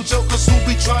like you jokers who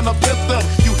be trying to pimp them.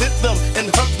 You hit them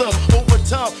and hurt them. Over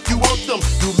time, you work them.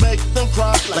 You make them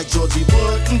cry like Georgie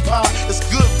Puddin' Pie. It's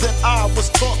good that I was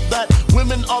taught that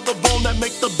women are the bone that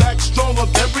make the back strong of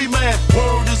every man.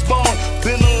 Word is born.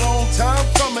 Been a long time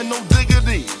coming, no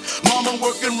diggity. Mama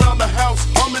working around the house,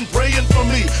 humming, praying for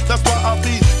me. That's why I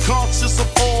be conscious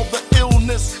of all the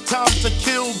illness. Time to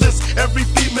kill this. Every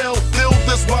female feel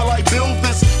this while I build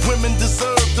this. Women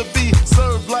deserve to be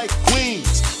served like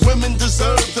queens. Women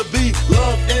deserve to be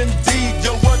loved indeed.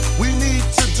 Yo, what we need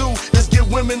to do is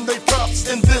give women their props,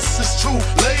 and this is true.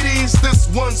 Ladies, this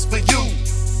one's for you.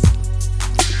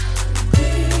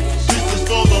 This is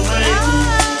for the ladies,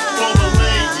 for the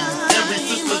ladies. Every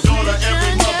sister, daughter,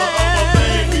 every mother of a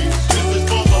baby. This is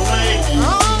for the ladies,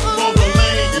 for the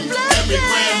ladies. Every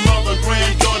grandmother,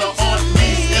 granddaughter, aunt,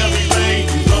 niece, every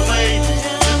lady, the ladies.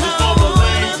 This is for the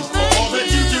ladies, for all that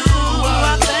you do.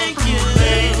 I thank you,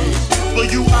 ladies. For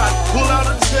you, I pull out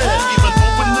a chair, even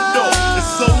open the door.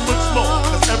 It's so much more,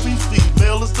 cause every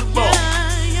female is the bone.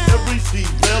 Every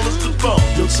female is the bone.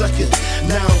 Yo, check it.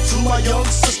 Now, to my young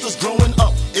sisters growing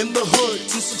up in the hood,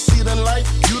 to succeed in life,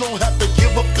 you don't have to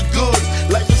give up the goods.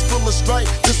 Life is full of strife,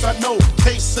 this I know,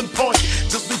 case in point.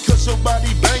 Just because your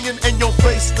body banging and your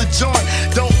face the joint,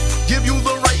 don't give you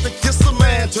the right to kiss a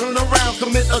man. Turn around,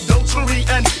 commit adultery,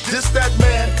 and diss that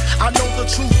man. I know the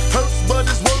truth hurts, but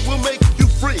his word will make you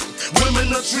free.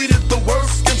 Women are treated the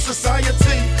worst in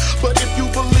society, but if you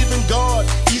believe in God,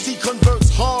 easy converts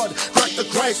hard. Crack the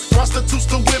Christ, prostitutes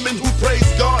to women who praise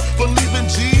God. Believe in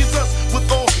Jesus with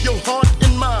all your heart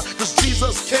and mind, cause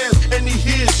Jesus cares and he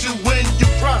hears you when you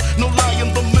cry. No lie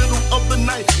in the middle of the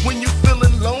night when you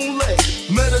feeling lonely.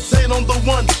 Meditate on the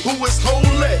one who is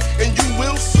holy, and you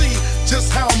will see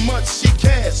just how much he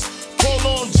cares. Call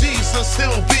on Jesus,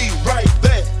 he'll be right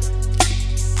there.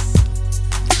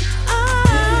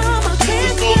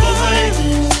 This is for the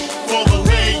ladies, for the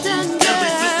ladies.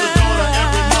 Every sister, daughter,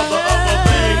 every mother of a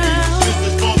baby. This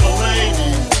is for the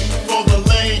ladies, for the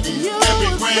ladies.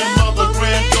 Every grandmother,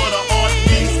 granddaughter, aunt,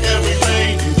 niece, every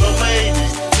lady, the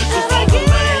ladies. This is for the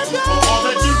ladies, for all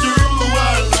that you do.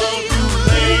 I love you,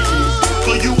 ladies.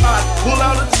 For you, I pull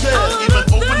out a chair, even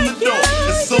open the door.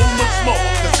 It's so much more,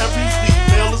 cause every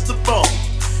female is the bone.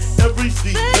 Every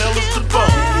female is the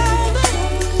bone.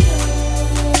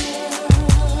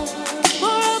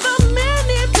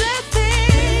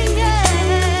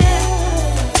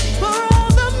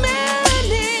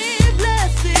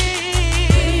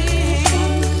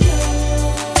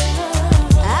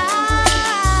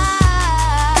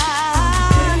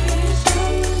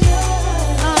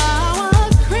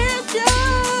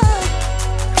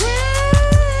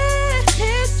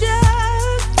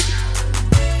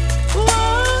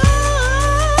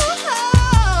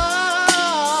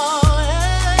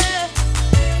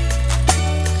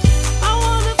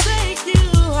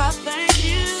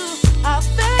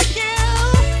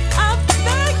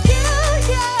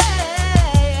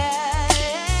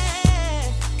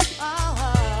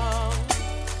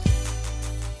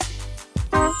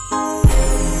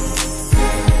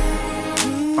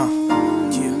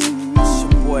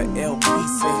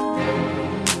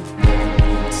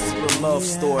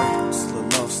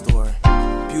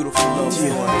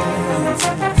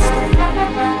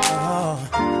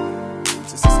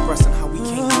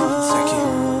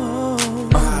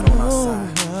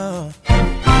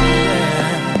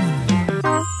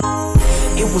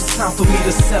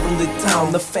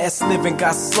 Living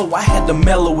got slow, I had to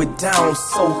mellow it down.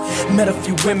 So, met a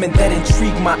few women that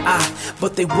intrigued my eye,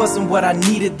 but they wasn't what I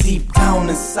needed deep down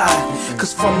inside.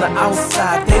 Cause from the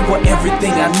outside, they were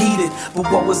everything I needed,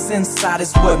 but what was inside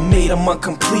is what made them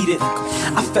uncompleted.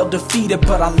 I felt defeated,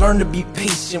 but I learned to be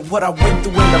patient. What I went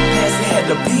through in the past had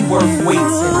to be worth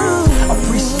waiting.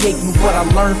 Appreciating what I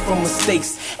learned from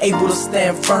mistakes, able to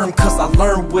stand firm cause I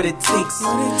learned what it takes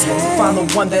to find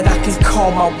the one that I can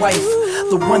call my wife.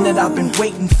 the one that I've been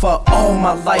waiting for all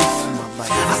my life.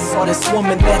 I saw this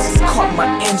woman that just caught my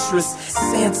interest,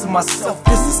 saying to myself,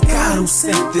 this is God who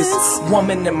sent this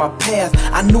woman in my path.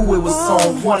 I knew it was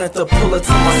on, wanted to pull her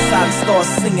to my side and start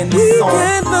singing this song. We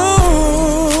can't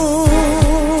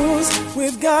lose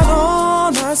with God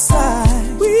on our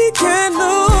side. We can't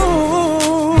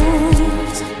lose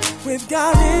with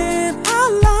God in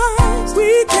our lives.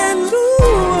 We can't lose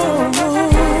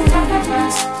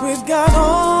with God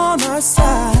on our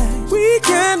side. We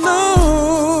can't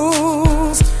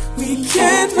lose. We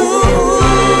can't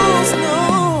lose,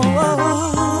 no.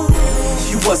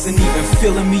 You wasn't even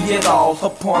feeling me at all.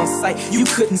 Upon sight, you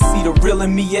couldn't see the real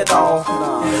in me at all.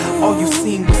 All you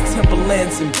seen was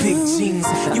Timberlands and big jeans.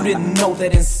 You didn't know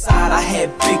that inside I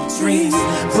had big dreams.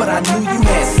 But I knew you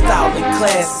had style and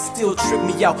class. It still tripped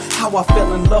me out how I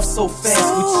fell in love so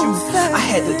fast with you. I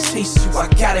had to chase you, I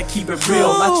gotta keep it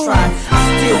real. I tried, I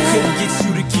still couldn't get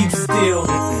you to keep still.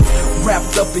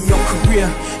 Wrapped up in your career,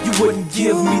 you wouldn't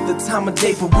give me the time of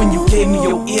day, but when you gave me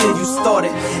your ear, you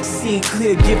started seeing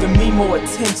clear, giving me more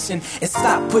attention, and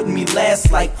stopped putting me last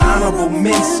like honorable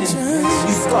mention.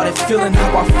 You started feeling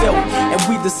how I felt, and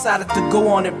we decided to go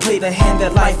on and play the hand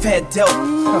that life had dealt.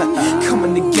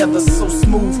 Coming together so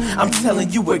smooth, I'm telling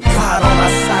you, with God on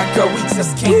our side, girl, we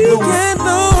just can't lose. We can't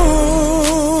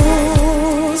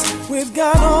lose with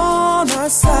God on our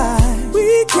side.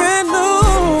 We can't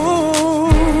lose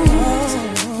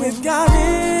with God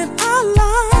in our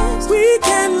lives. We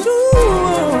can't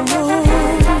lose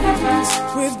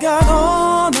with God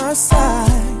on our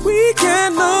side. We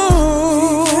can't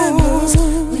lose.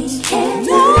 We can't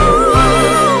lose.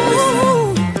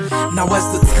 Now as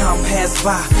the time passed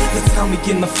by, the time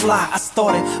began to fly, I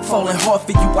started falling hard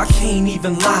for you, I can't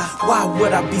even lie. Why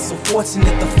would I be so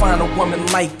fortunate to find a woman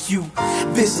like you?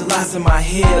 Visualizing my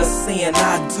head saying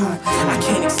I do. I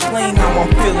can't explain how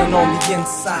I'm feeling on the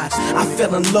inside. I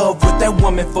fell in love with that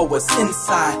woman for what's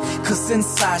inside. Cause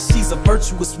inside she's a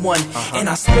virtuous one. And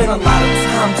I spent a lot of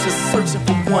time just searching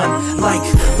for one like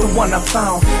the one I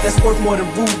found that's worth more than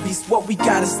rubies. What we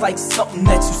got is like something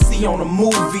that you see on a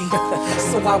movie.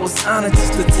 So I was honored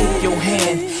just to take your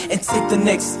hand and take the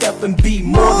next step and be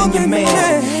more than your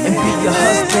man. And be your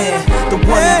husband, the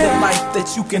one in your life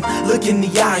that you can look in the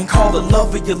eye and call the love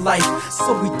of your life.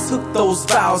 So we took those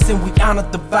vows and we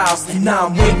honored the vows. And now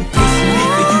I'm waiting patiently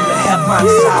for you to have my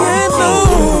child. We can't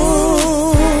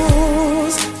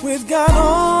lose with God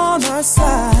on our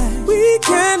side. We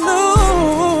can't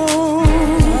lose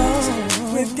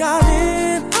with God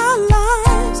in our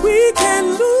lives. We can't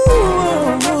lose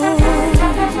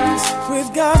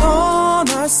with God on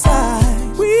our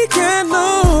side. We can't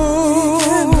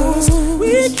lose.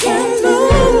 We can't lose.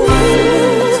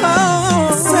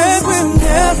 Said we'll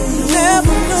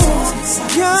never lose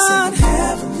God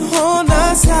on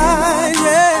our side.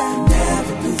 Yeah.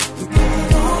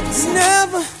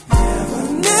 Never.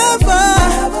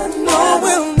 No,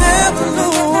 we'll never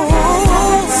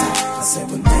lose. I said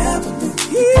we'll never lose.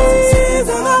 He's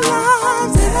in our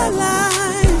lives,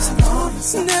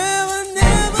 Never.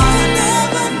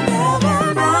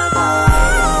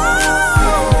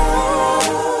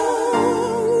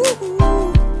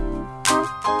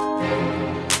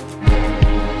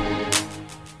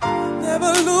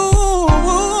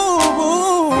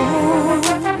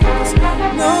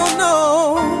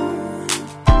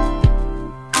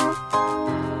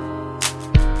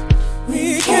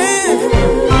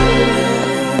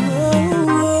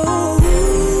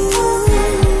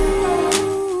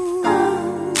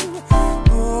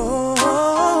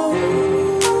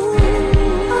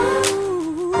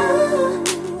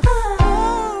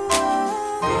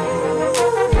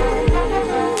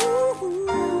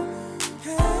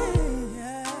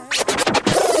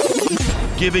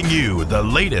 Giving you the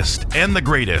latest and the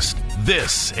greatest.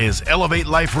 This is Elevate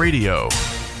Life Radio.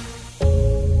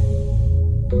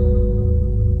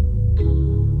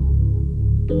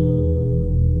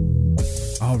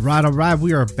 All right.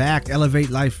 We are back. Elevate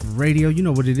Life Radio. You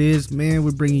know what it is, man.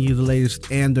 We're bringing you the latest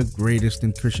and the greatest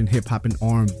in Christian hip hop and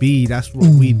R&B. That's what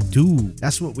we do.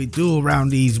 That's what we do around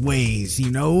these ways, you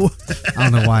know? I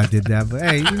don't know why I did that, but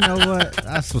hey, you know what?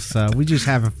 That's what's up. We just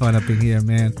having fun up in here,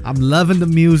 man. I'm loving the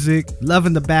music,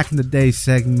 loving the back in the day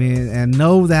segment, and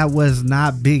no, that was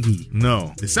not Biggie.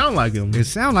 No, it sounded like him. It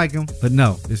sounded like him, but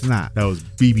no, it's not. That was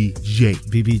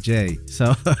BBJ.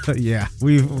 So yeah,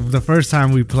 the first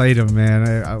time we played him,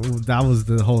 man, that was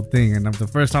the whole thing. And the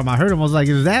first time I heard him, I was like,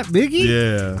 is that Biggie?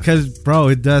 Yeah. Because, bro,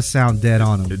 it does sound dead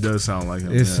on him. It does sound like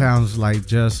him. It sounds like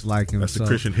just like him. That's the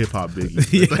Christian hip hop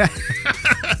Biggie. Yeah.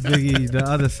 Biggie, the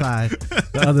other side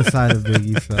of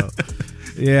Biggie. So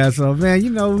Yeah, so man,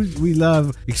 we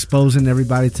love exposing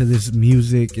everybody to this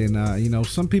music, and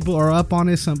some people are up on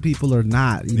it, some people are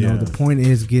not. The point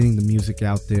is getting the music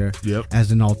out there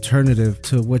as an alternative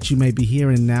to what you may be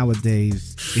hearing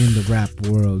nowadays in the rap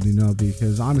world,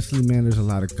 because honestly, man, there's a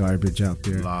lot of garbage out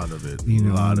there. A lot of it.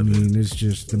 It's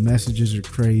just the messages are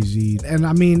crazy. And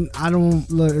I mean, I don't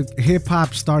look, hip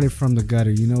hop started from the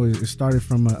gutter, it started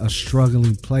from a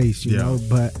struggling place,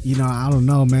 but I don't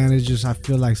know, man, it's just, I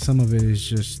feel like some of it is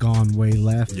just gone way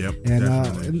left.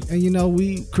 And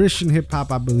we Christian hip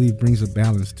hop, I believe, brings a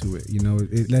balance to it.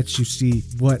 It lets you see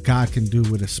what God can do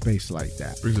with a space like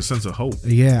that. Brings a sense of hope.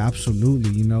 Yeah,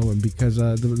 absolutely. And because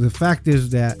the fact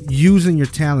is that using your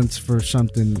talents for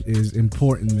something is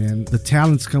important, man. The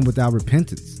talents come without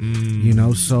repentance.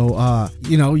 So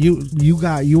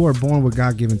you are born with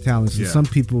God-given talents. And some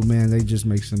people, man, they just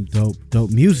make some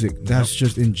dope music. That's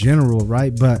just in general,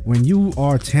 right? But when you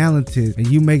are talented and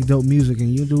you make dope music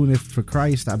and you're doing it for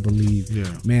Christ, I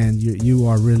believe, man, you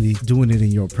are really doing it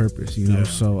in your purpose,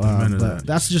 So but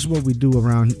that's just what we do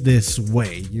around this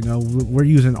way. We're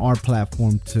using our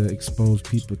platform to expose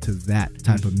people to that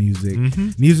type of music.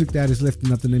 Music that is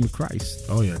lifting up the name of Christ.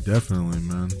 Oh yeah, definitely,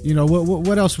 man.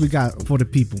 What else we got for the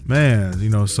people?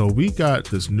 Man, so we got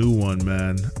this new one,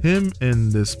 man. Him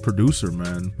and this producer,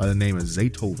 man, by the name of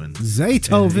Zaytoven.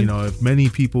 And, if many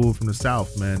people from the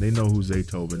South, man, they know who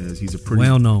Zaytoven is. He's a pretty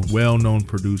well-known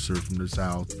producer from the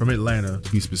South, from Atlanta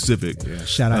to be specific. Yeah,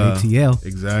 shout out ATL.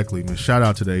 Exactly, man. Shout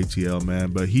out to the ATL,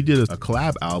 man. But he did a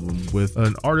collab album with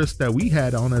an artist that we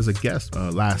had on as a guest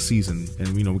last season,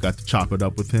 and we got to chop it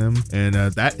up with him. And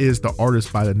that is the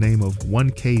artist by the name of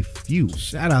 1K Phew.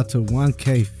 Shout out to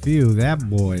 1K Phew, that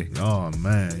boy. Oh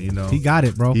man, he got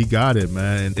it, bro. He got it,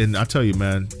 man. And I tell you,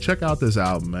 man, check out this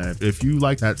album, man. If you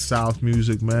like that South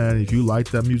music, man, if you like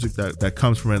that music that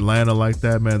comes from Atlanta like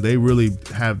that, man, they really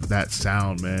have that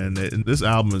sound, man. And this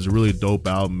album is a really dope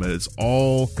album, man. It's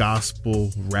all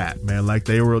gospel rap, man. Like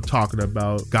they were talking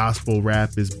about, gospel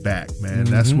rap is back, man.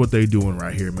 That's what they doing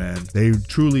right here, man. They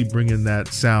truly bringing that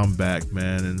sound back,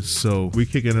 man. And so we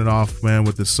kicking it off, man,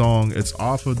 with the song. It's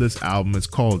off of this album. It's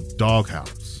called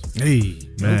Doghouse. Hey,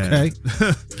 man.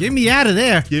 Okay. Get me out of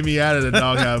there. Get me out of the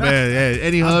doghouse, man. Hey,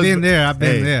 any husband, I've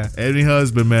been there. Any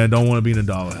husband, man, don't want to be in the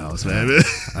doghouse, man.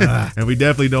 And we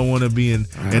definitely don't want to be in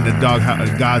the doghouse,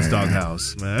 God's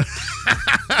doghouse, man.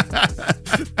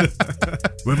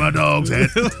 Where my dogs at?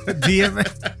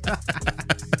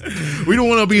 We don't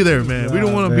want to be there, man. We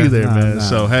don't want to be there, man.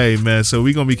 So, hey, man. So,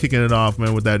 we're going to be kicking it off,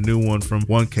 man, with that new one from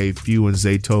 1K Phew and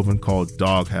Zaytoven called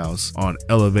Doghouse on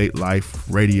Elevate Life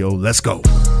Radio. Let's go.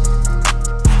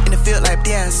 In the field like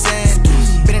Beyonce.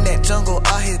 Been in that jungle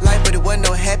all his life, but it wasn't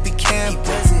no happy camp.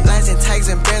 Lions and tigers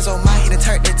and bears on my head and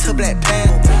turned into Black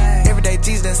Panther. Every day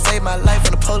Jesus done saved my life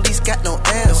when the police got no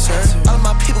answer. All of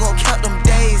my people gon' count them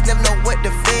days, never know what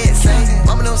the feds say.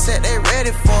 Mama don't said they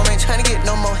ready for me, ain't trying to get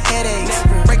no more headaches.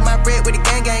 Break my bread with the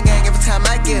gang every time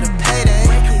I get a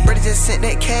payday. Brother just sent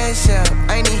that cash out,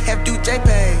 I ain't even have to do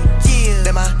JPay. Yeah,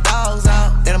 let my dogs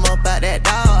out, then I'm up out that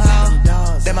doghouse.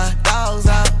 Let my dogs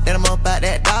out, then I'm up out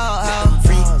that doghouse.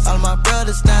 Free all of my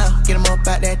brothers now, get them up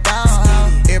out that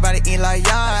doghouse. Everybody eat like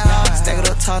y'all, stack it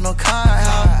up tall, no car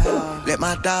out. Let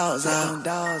my dogs out,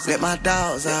 let my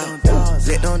dogs out,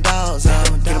 let them dogs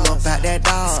out, get them up out that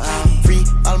doghouse. Free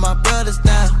all of my brothers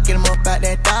now, get them up out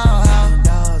that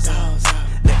doghouse.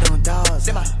 Let them dogs,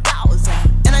 let my dogs out.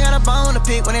 And I got a bone to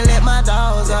pick when they let my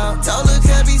dogs out. Told her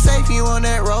to be safe, you on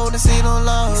that road and see them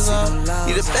laws out.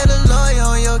 Need a better lawyer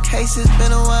on your case, it's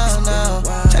been a while now.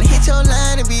 Tryna hit your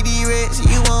line and be rich,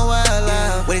 you won't wild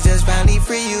out. When it just finally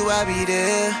free you, I'll be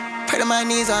there. Pray to my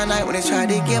knees all night when they tried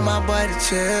to get my boy to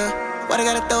chill. Why they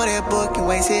gotta throw that book and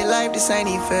waste his life, this ain't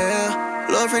even fair.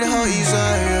 Lord free the whole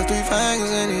Israel, 3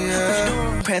 fingers in the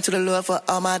air. Praying to the Lord for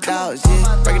all my dogs,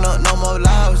 yeah. Breaking up no more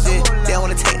laws, yeah. They don't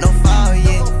wanna take no fall,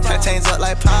 yeah. Try to change up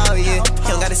like Paul, yeah. He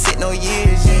don't gotta sit no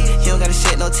years, yeah. He don't gotta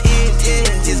shed no tears,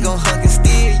 yeah. Just gon' hunk and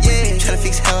steer, yeah. Tryna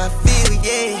fix how I feel,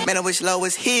 yeah. Man, I wish Lord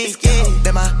was here, yeah.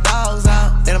 Let my dogs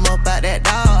out, let them up out that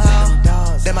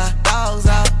doghouse. Let my dogs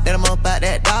out, let them up out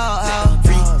that doghouse.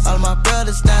 Free all of my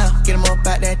brothers now, get them up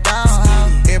out that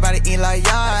doghouse. Everybody eat like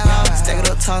y'all, stack it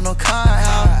up tall, no car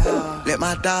out. Let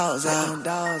my dogs out,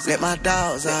 let my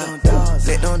dogs out,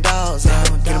 let them dogs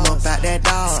out, get them up out that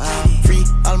doghouse. Free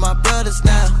all of my brothers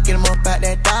now, get them up out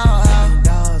that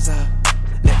doghouse.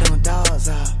 Let them dogs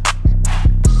out.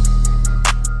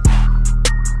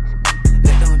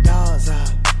 Let them dogs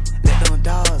out, let them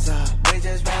dogs out. They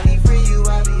just finally free you,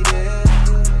 I'll be there.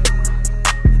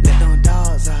 Let them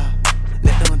dogs out,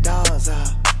 let them dogs out.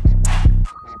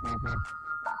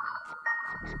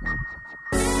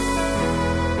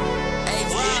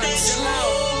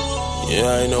 Yeah,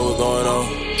 I know what's going on.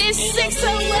 It's 611,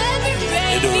 baby.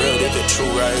 It's the real, it's the true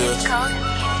right here.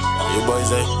 Your boy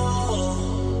say.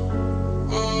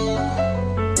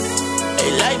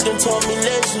 Hey, life done taught me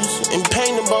lessons, and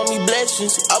pain done brought me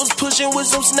blessings. I was pushing with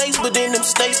some snakes, but then them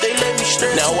snakes, they let me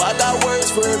stress. Now I got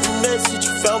words for every message,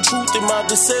 found truth in my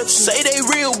deception. Say they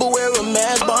real, but wear a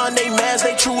mask, behind they mask,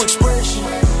 they true expression.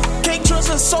 Can't trust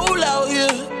a soul out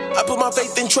here. I put my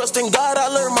faith and trust in God, I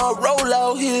learned my role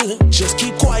out here. Just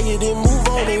keep quiet and move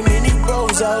on, ain't many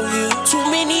bros out here. Too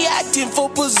many acting for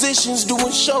positions,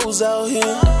 doing shows out here.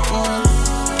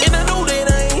 And I know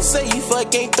that I ain't safe, I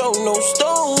can't throw no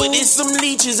stones. But there's some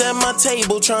leeches at my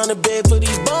table trying to beg for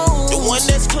these bones. The one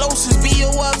that's closest be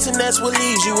your ups and that's what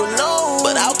leaves you alone.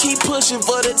 But I'll keep pushing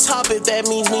for the top if that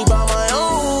means me by my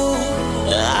own.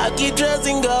 I keep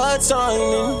trusting God's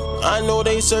timing. I know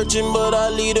they searching, but I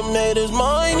lead them haters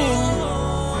mining.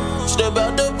 Step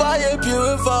out the fire,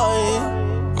 purifying.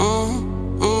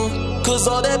 Cause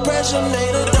all that pressure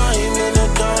made a diamond, a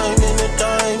diamond, a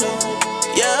diamond.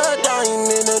 Yeah, a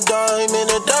diamond, a diamond,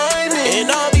 a diamond.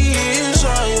 And I'll be here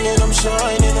shining, I'm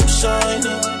shining, I'm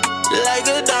shining. Like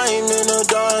a diamond, a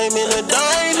diamond, a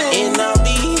diamond. And I'll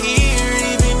be here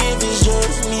even if it's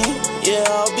just me. Yeah,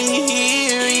 I'll be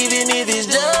here even if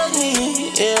it's just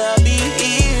me. Yeah, I'll be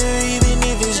here even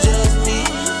if it's just me.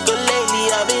 But lately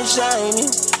I've been shining.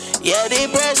 Yeah, they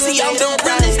press me. I'm the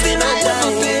realest than I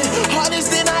ever been,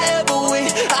 hardest than I ever went.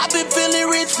 I've been feeling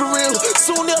rich for real.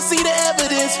 Soon they'll see the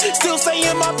evidence. Still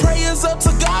saying my prayers up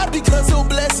to God because he'll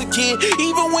bless a kid.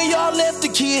 Even when y'all left the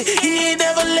kid, he ain't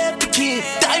never left the kid.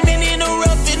 Diamond in the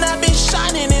rough and I've been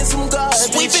shining in some God.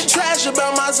 Sweeping trash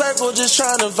about my circle, just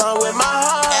trying to find where my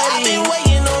heart is. I've been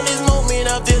waiting on this moment,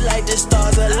 I feel like the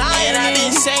stars aligning. I've been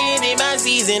saying in my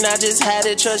season, I just had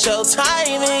to trust your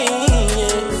timing.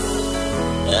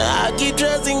 I keep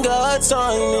trusting God's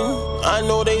timing. I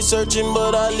know they searching,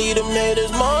 but I lead them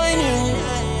haters mining.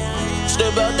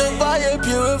 Step out the fire,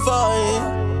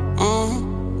 purifying.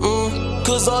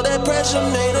 Cause all that pressure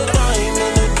made a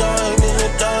diamond, a diamond, a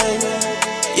diamond.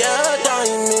 Yeah, a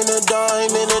diamond, a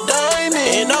diamond, a diamond.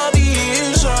 And I'll be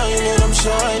here shining, I'm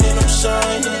shining, I'm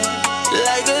shining.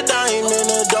 Like a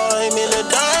diamond, a diamond, a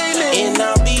diamond. And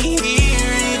I'll be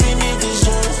here even if it's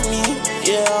just me.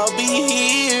 Yeah, I'll be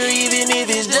here even if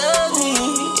it's just me.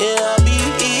 Yeah, I'll be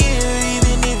here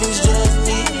even if it's just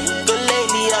me. But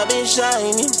lately I've been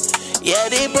shining. Yeah,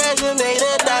 they pressure made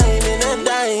a diamond, a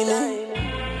diamond.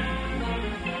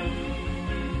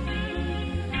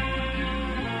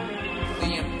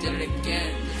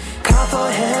 Call for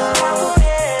help.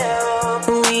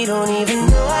 We don't even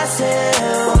know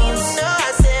ourselves.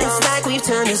 It's like we've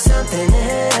turned to something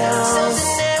else.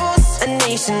 A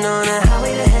nation on a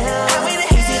highway to hell.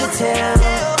 Easy to tell.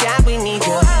 God, we need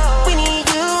you. We need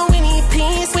you. We need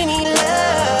peace. We need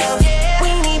love.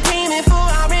 We need payment for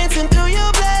our ransom through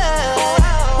your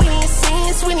blood. We need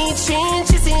sense. We need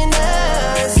changes in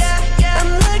us.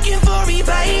 I'm looking for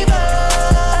revival.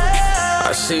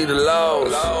 I see the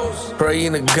laws,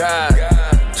 praying to God.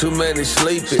 Too many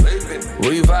sleeping.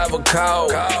 Revival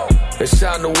call. It's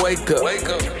time to wake up.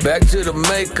 Back to the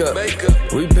makeup.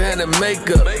 Repent and make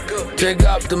up. Take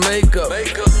off the makeup.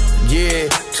 Yeah,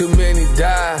 too many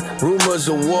die. Rumors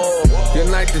of war.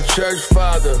 Unite the church,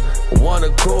 Father. One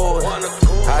accord.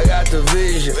 I got the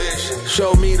vision.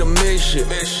 Show me the mission.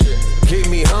 Keep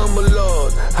me humble,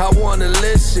 Lord. I wanna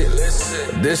listen.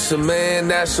 This a man,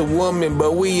 that's a woman,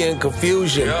 but we in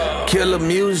confusion. Killer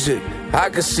music. I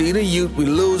can see the youth we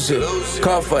losing.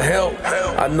 Call for help.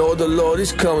 I know the Lord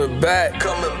is coming back.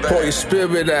 Pour your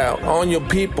spirit out on your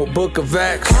people. Book of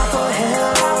Acts. Call for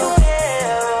help.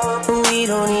 We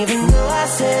don't even know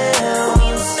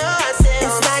ourselves.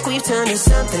 It's like we've turned to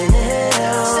something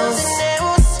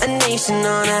else. A nation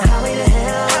on a highway to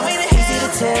hell. Easy to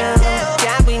tell.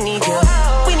 God, we need you.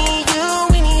 We need you.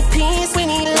 We need peace. We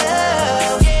need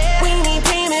love. We need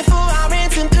payment for our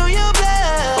ransom through your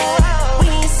blood. We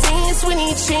need sense. We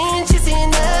need changes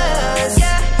in us.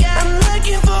 I'm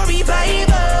looking for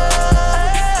revival.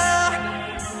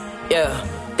 Yeah.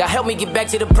 God help me get back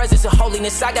to the presence of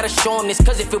holiness. I gotta show them this,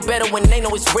 cause it feel better when they know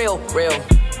it's real.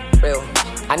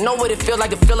 I know what it feels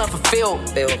like to feel unfulfilled.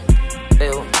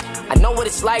 I know what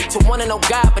it's like to wanna know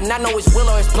God, but not know his will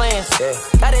or his plans.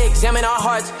 Gotta examine our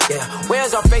hearts.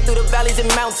 Where's our faith through the valleys and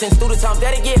mountains? Through the times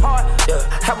that it get hard.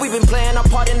 Have we been playing our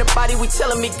part in the body? We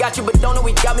telling me got you, but don't know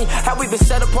we got me. Have we been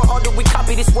set apart or do we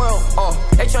copy this world?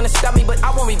 They trying to stop me, but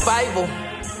I want revival.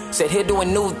 Said he'll do a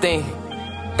new thing.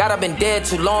 God, I've been dead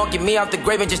too long. Get me out the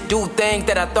grave and just do things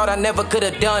that I thought I never could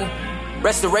have done.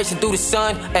 Restoration through the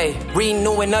sun,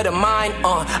 renewing of the mind.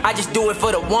 I just do it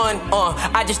for the one.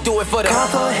 I just do it for the. Call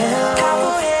for help.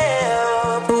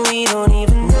 we don't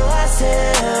even know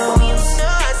ourselves.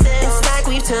 It's like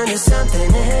we've turned to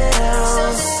something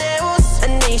else. A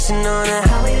nation on a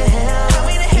highway to hell.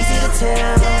 Easy to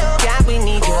tell. God, we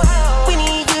need you. We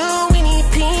need you. We need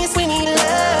peace. We need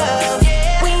love.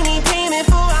 We need payment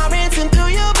for our ransom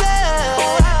through your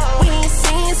blood. We need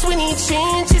sense. We need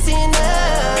changes in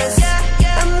us.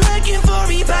 I'm looking for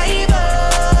revival.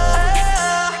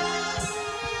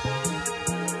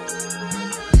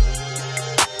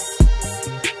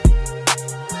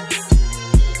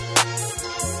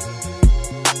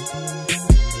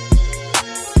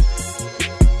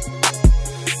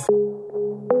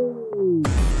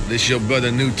 This is your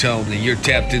brother Newtone, and you're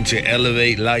tapped into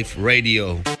Elevate Life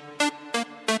Radio.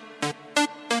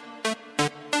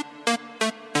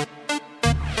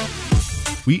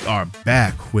 We are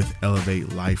back with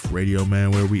Elevate Life Radio,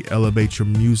 man, where we elevate your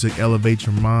music, elevate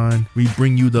your mind. We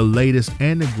bring you the latest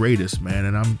and the greatest, man.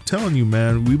 And I'm telling you,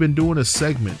 man, we've been doing a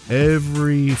segment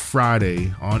every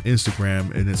Friday on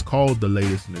Instagram, and it's called The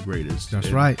Latest and the Greatest. That's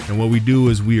right. And what we do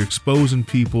is we're exposing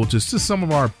people just to some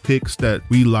of our picks that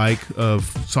we like of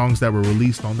songs that were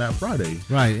released on that Friday.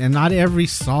 Right. And not every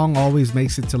song always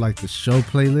makes it to like the show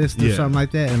playlist or something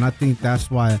like that. And I think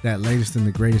that's why that Latest and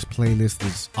the Greatest playlist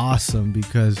is awesome,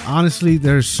 because honestly,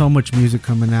 there's so much music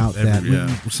coming out that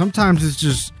sometimes it's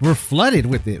just, we're flooded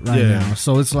with it right now.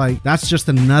 So it's like, that's just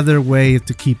another way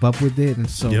to keep up with it. And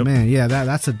so, man,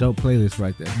 that's a dope playlist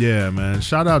right there. Yeah, man.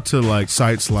 Shout out to like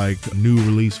sites like New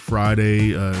Release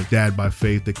Friday, Dad by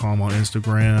Faith, they call them on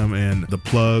Instagram, and The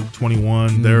Plug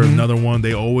 21. They're another one.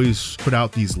 They always put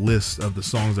out these lists of the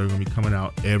songs that are going to be coming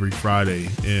out every Friday.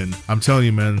 And I'm telling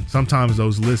you, man, sometimes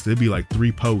those lists, it'd be like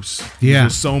 3 posts. Yeah.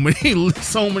 There's so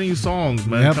many songs,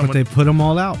 man. Yeah, but they put them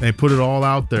all out. They put it all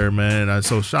out there, man.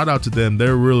 So shout out to them.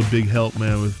 They're a real big help,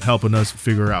 man, with helping us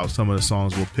figure out some of the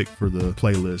songs we'll pick for the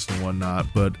playlist and whatnot.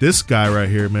 But this guy right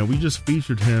here, man, we just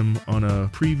featured him on a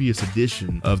previous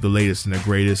edition of The Latest and the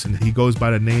Greatest, and he goes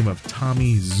by the name of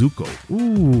Tommy Zuko.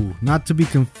 Ooh, not to be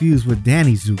confused with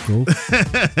Danny Zuko.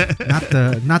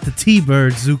 not the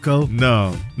T-Bird Zuko.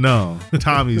 No,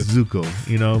 Tommy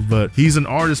Zuko, but he's an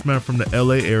artist, man, from the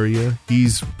LA area.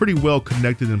 He's pretty well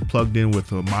connected and plugged in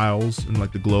with Miles and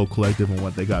like the Glow Collective and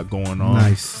what they got going on.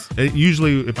 Nice.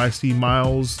 Usually if I see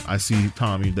Miles, I see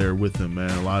Tommy there with him,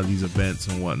 man, a lot of these events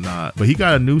and whatnot. But he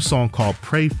got a new song called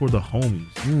Pray for the Homies.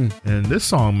 And this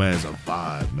song, man, is a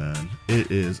vibe, man.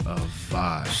 It is a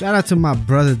vibe. Shout out to my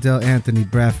brother Del Anthony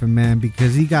Bradford, man,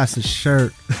 because he got a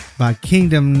shirt by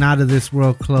Kingdom Not of This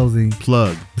World Clothing.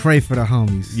 Plug. Pray for the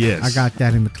Homies. Yes. I got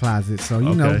that in the closet. So,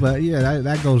 but yeah,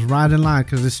 that goes right in line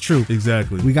because it's true.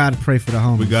 Exactly. We got to pray for the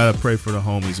homies. We got to pray for the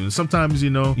homies. And sometimes,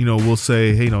 we'll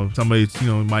say, hey, somebody,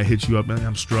 might hit you up, man,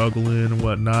 I'm struggling and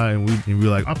whatnot. And we're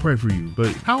like, I'll pray for you.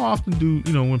 But how often do,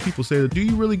 when people say that, do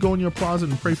you really go in your closet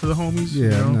and pray for the homies?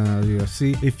 Yeah,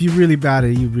 See, if you really about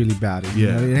it, you really about it.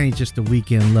 Yeah. It ain't just a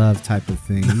weekend love type of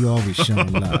thing. You always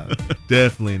showing love.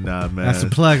 Definitely not, man. That's a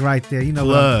plug right there.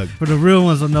 Plug. For the real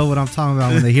ones will know what I'm talking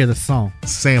about when they hear the song.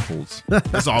 Samples.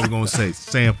 That's all we're going to say.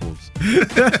 Samples.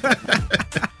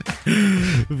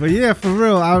 But yeah, for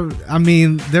real, I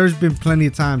mean, there's been plenty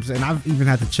of times, and I've even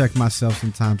had to check myself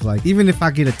sometimes. Like, even if I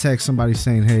get a text, somebody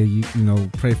saying, hey, you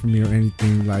pray for me or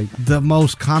anything, like, the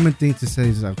most common thing to say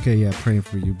is, okay, yeah, praying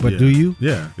for you. But do you?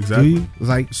 Yeah, exactly. Do you?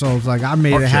 Like, so it's like, I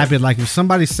made a habit, like, if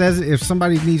somebody says it, if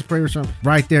somebody needs prayer or something,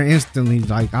 right there instantly,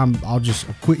 like, I'll just,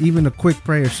 even a quick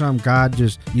prayer or something, God,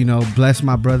 just, bless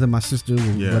my brother, my sister,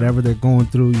 whatever they're going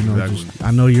through, exactly. Just, I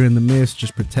know you're in the midst,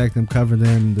 just protect them, cover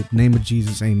them, in the name of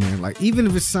Jesus, amen. Like, even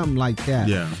if it's something like that.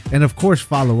 Yeah. And of course,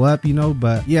 follow up,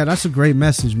 but yeah, that's a great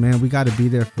message, man. We got to be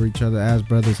there for each other as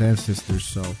brothers and sisters.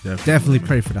 So definitely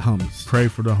pray for the homies. Pray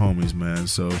for the homies, man.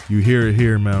 So you hear it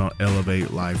here, man, on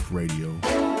Elevate Life Radio.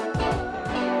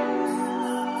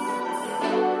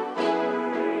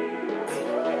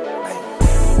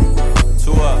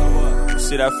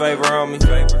 See that favor on me?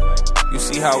 You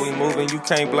see how we moving, you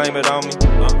can't blame it on me.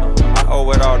 I owe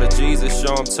it all to Jesus,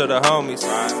 show him to the homies.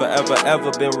 Forever,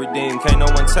 ever been redeemed, can't no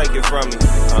one take it from me.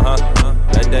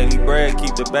 That daily bread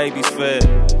keep the babies fed.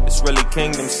 It's really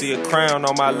kingdom, see a crown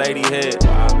on my lady head.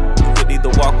 You could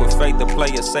either walk with faith or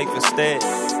play it safe instead.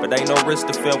 But ain't no risk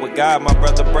to fail with God, my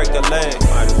brother break a leg.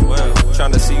 Might as well.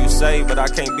 Trying to see you saved, but I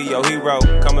can't be your hero.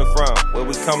 Coming from, where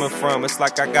we coming from, it's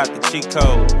like I got the cheat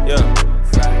code,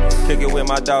 Kick it with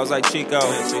my dogs like Chico.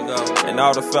 And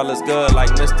all the fellas good like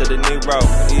Mr. De Niro.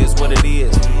 It is what it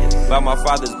is. By my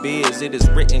father's biz, it is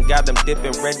written. Got them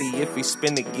dipping ready if he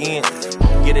spin again.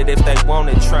 Get it if they want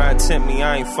it. Try and tempt me,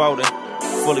 I ain't folding.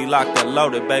 Fully locked and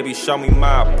loaded, baby. Show me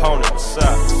my opponent. What's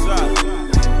up?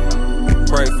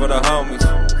 Pray for the homies.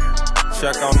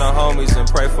 Check on the homies and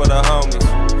pray for the homies.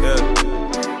 Yeah.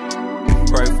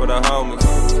 Pray for the homies.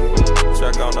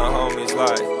 Check on the homies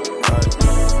like.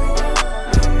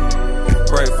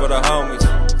 Pray for the homies.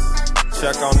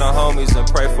 Check on the homies and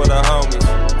pray for the homies.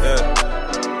 Yeah.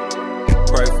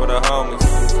 Pray for the homies.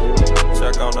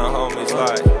 Check on the homies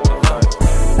like.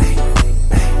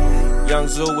 Young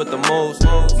Zoo with the moves.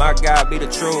 My God be the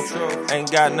truth.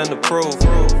 Ain't got nothing to prove.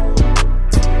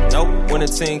 Nope, winning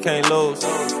team can't lose.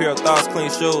 Pure thoughts, clean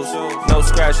shoes. No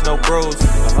scratch, no bruise.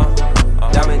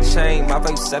 Diamond chain, my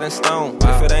face set in stone.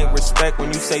 If it ain't respect when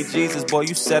you say Jesus, boy,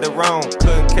 you said it wrong.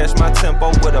 Couldn't catch my tempo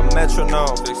with a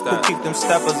metronome. Who keep them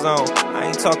steppers on? I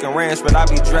ain't talking ranch, but I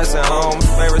be dressing home.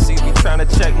 Pharisees be trying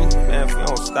to check me. Man, if you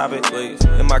don't stop it, please.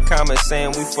 In my comments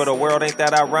saying we for the world, ain't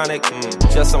that ironic?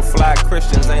 Just some fly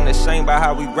Christians, ain't ashamed by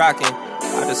how we rockin'.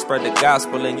 I just spread the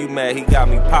gospel and you mad he got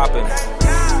me poppin'.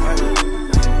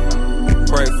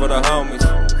 Pray for the homies.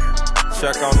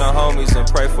 Check on the homies and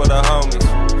pray for the homies.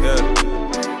 Yeah.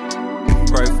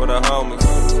 Pray for the homies.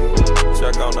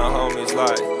 Check on the homies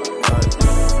like.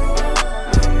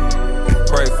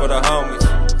 Pray for the homies.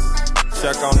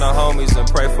 Check on the homies and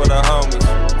pray for the homies.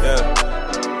 Yeah.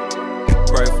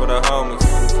 Pray for the homies.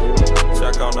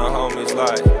 Check on the homies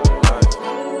like.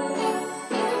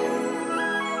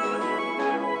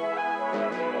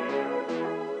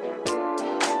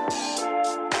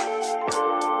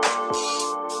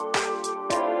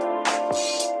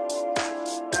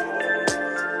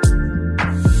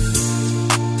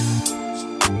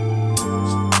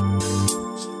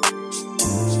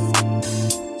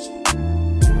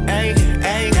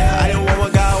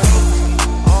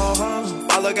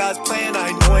 God's plan, I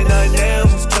ain't doing nothing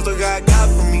else. Just what God got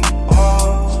for me.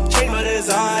 Oh, change my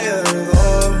desires.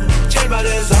 Oh, change my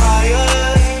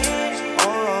desires.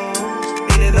 Oh,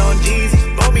 leaning on Jesus,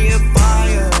 throw me in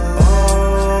fire.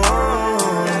 Oh,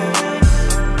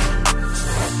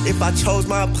 if I chose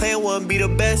my plan, wouldn't be the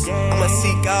best. I'ma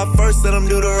seek God first, let him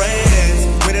do the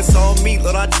rest. When it's on me,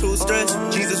 Lord, I choose stress.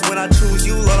 Jesus, when I choose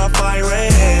you, Lord, I find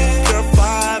rest.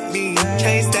 Purify me,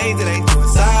 change things that ain't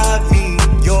inside me.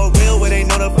 Your will where they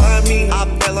know to find me. I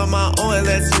fell on my own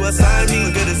unless you assign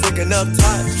me. Good as looking up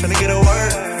top, trying to get a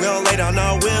word. We don't lay down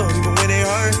our will, even when they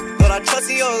hurt. Lord, I trust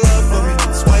in your love for me.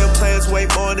 That's why your plans way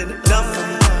more than enough for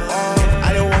me.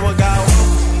 I don't want what God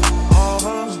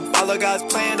wants. Follow God's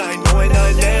plan, I ain't doing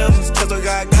nothing else. Trust what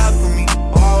God got for me.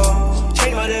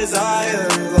 Change my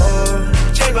desires, Lord.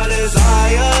 Change my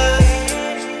desires.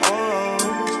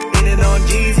 Leaning on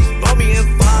Jesus, throw me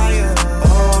in fire.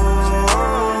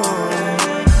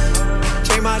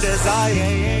 My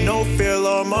desire, no fear,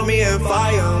 Lord, mold me in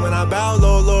fire. When I bow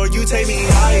low, Lord, you take me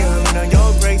higher. Lean on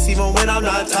your grace, even when I'm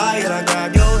not tired. I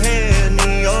grab your hand in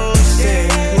the ocean.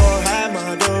 Lord, have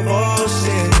my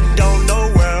devotion. Don't know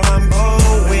where I'm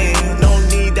going. No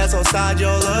need that's outside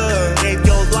your love. Gave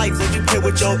your life, let you pay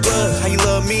with your blood. How you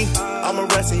love me? I'ma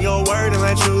rest in your word and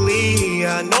let you lead.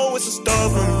 I know it's a store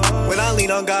for me. When I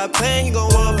lean on God's plan, he gon'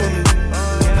 work for me.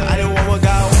 I didn't want what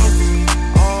God wants for me.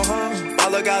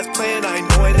 Follow God's plan, I ain't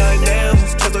doing nothing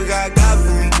else. Trust what God got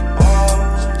for me.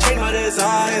 Change my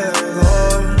desires,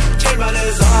 Lord. Change my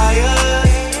desires.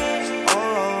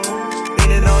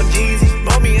 Leaning on Jesus,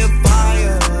 throw me in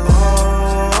fire.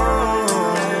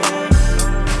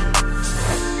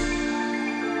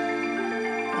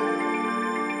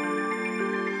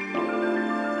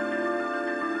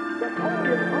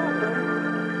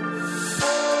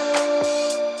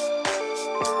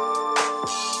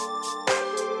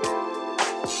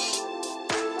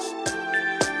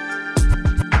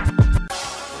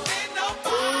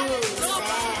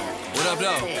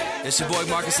 It's your boy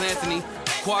Marqus Anthony.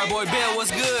 Choir boy Bill,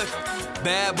 what's good?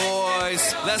 Bad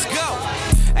boys, let's go.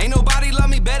 Ain't nobody love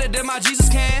me better than my Jesus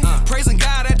can. Praising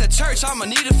God at the church, I'ma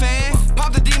need a fan.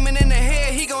 Pop the demon in the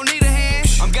head, he gon' need a hand.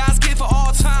 I'm God's kid for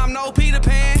all time, no Peter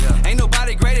Pan. Ain't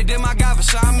nobody greater than my God,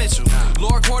 Vashawn Mitchell.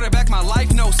 Lord quarterback my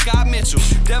life, no Scott Mitchell.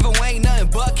 Devil ain't nothing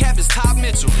but cap, is Top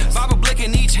Mitchell. Bible blick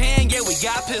in each hand, yeah, we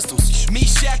got pistols. Me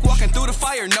Shaq walking through the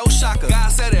fire, no shocker.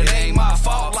 God said it ain't my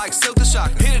fault, like Silk the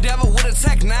Shocker. Hit the devil with a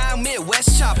Tech 9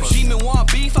 Midwest chopper. Demon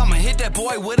want beef, I'ma hit that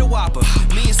boy with a whopper.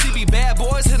 Me and CB bad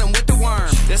boys, hit him with the worm.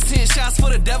 That's 10 shots for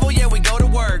the devil, yeah, we go to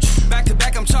work. Back to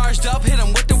back, I'm charged up, hit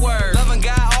him with the word. Loving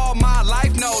God all my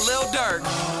life, no Lil Durk.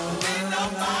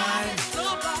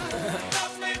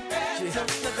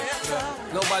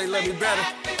 Nobody love me better.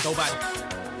 Nobody.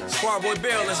 Choir boy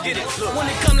Bill, let's get it. Look. When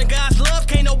it come to God's love,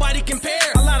 can't nobody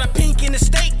compare. A lot of pink in the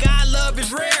state, God love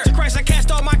is rare. To Christ I cast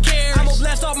all my cares. I'ma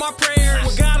bless all my prayers.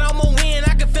 With God I'ma win,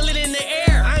 I can feel it in the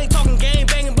air. I ain't talking gang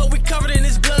banging, but we covered in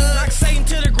his blood. Like Satan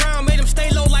to the ground, made him stay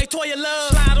low like Toya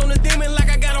Love. Slide on the demon like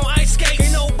I got on ice skates.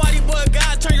 Ain't nobody but God.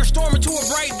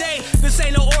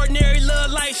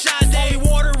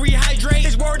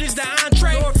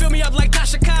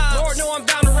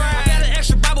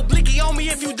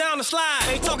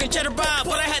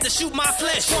 my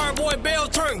flesh. Choir boy Bell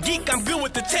turned geek, I'm good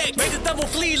with the tech. Made the devil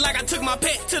flee like I took my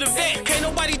pet to the vet. Can't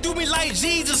nobody do me like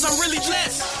Jesus, I'm really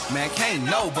blessed. Man, can't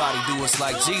nobody do us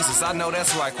like Jesus. I know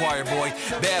that's right, choir boy.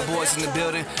 Bad boys in the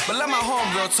building. But let my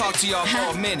homegirl talk to y'all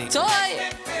for a minute.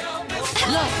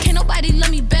 Look, can't nobody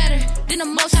love me better than the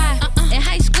Most High. In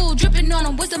high school, dripping on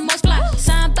them was the most fly.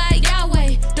 Signed by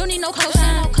Yahweh, don't need no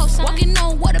cosign. Walking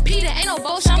on water, Peter, ain't no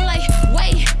bullshit. I'm like,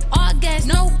 wait, all gas,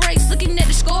 no brakes. Looking at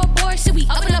the scoreboard, see we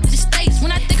up and up the stakes.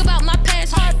 When I think about my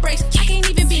past heartbreaks, I can't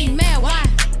even be mad. Why?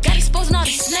 Got exposing all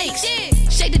the snakes.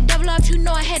 Shake the devil off, you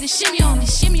know I had to shimmy on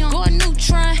him. Going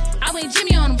neutron, I went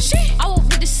Jimmy on him. I woke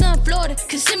with the sun, Florida,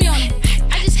 cause Simmy on him.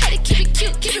 I just had to keep it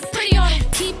cute, keep it pretty on him.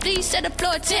 Keep these, set the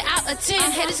floor 10 out of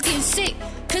 10. Haters getting sick,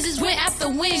 cause it's win after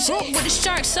win. Grew up with the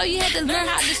sharks, so you had to learn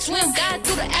how to swim. God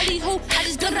through the alley hoop, I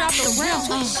just did it off the rim.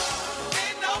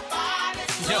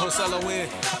 Yo, Salawin,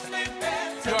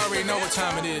 you already know what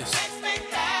time it is.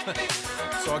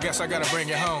 So I guess I gotta bring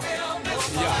it home.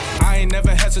 Yeah, I ain't never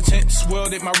hesitant,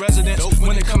 swirled at my residence.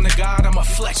 When it come to God, I'ma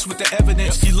flex with the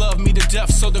evidence. He loved me to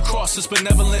death, so the cross is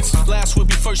benevolence. Last will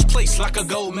be first place like a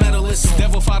gold medalist.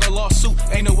 Devil filed a lawsuit,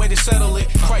 ain't no way to settle it.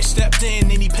 Christ stepped in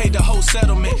and he paid the whole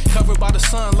settlement. Covered by the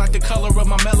sun like the color of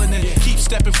my melanin. Keep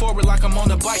stepping forward like I'm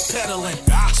on a bike pedaling.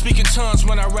 Speaking tongues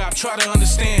when I rap, try to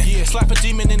understand. Slap a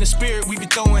demon in the spirit, we be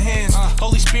throwing hands.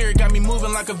 Holy Spirit got me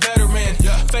moving like a veteran.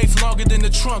 Faith longer than the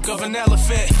trunk of an elephant.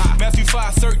 Matthew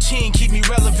 5:13, keep me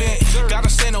relevant. Gotta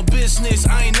stand on business,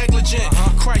 I ain't negligent.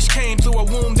 Christ came through a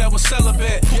womb that was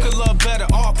celibate. Who could love better?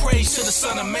 All praise to the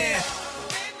Son of Man.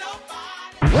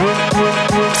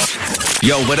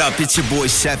 Yo, what up? It's your boy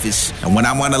Sevis. And when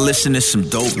I want to listen to some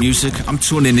dope music, I'm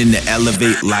tuning in to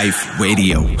Elevate Life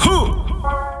Radio.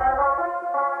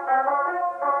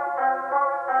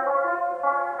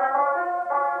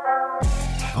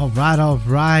 All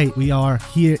right. We are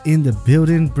here in the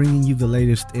building bringing you the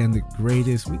latest and the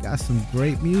greatest. We got some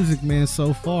great music, man,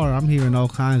 so far. I'm hearing all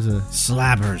kinds of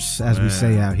slabbers, as we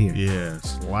say out here. Yeah,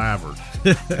 slabbers.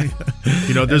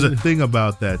 You know, there's a thing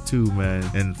about that too, man.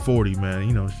 And 40, man,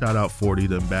 you know, shout out 40,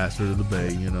 the ambassador of the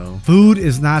Bay, you know. Food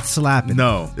is not slapping.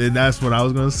 No, and that's what I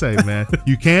was going to say, man.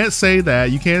 You can't say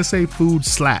that. You can't say food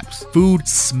slaps. Food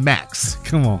smacks.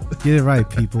 Come on, get it right,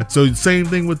 people. So same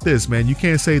thing with this, man. You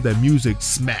can't say that music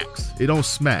smacks. It don't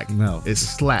smack. No, it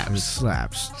slaps. It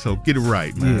slaps. So get it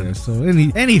right, man. Yeah. So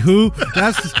anywho,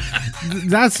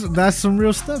 that's some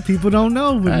real stuff people don't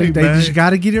know. But hey, they just got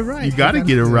to get it right. You got to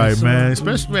get it right, man.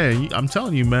 Especially, man. I'm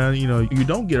telling you, man. You know, you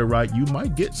don't get it right, you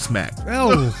might get smacked.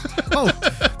 Oh.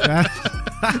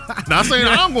 Not saying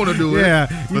I'm going to do it. Yeah,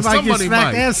 you might get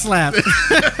smacked and slapped.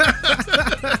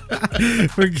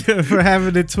 for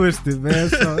having it twisted, man.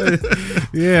 So,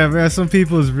 yeah, man. Some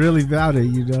people is really about it,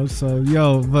 you know. So,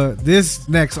 yo, but this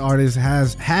next artist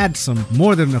has had some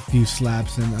more than a few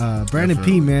slaps, and Brvndon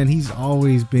P, man, he's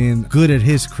always been good at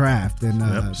his craft and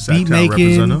beat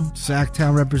making,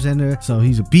 Sacktown representative. So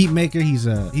he's a beat maker. He's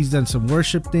done some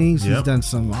worship things. He's done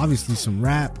obviously some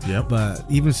rap, but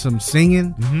even some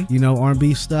singing, you know,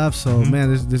 R&B stuff. So man,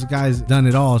 this guy's done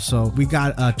it all. So we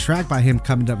got a track by him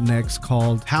coming up next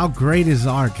called "How Great Is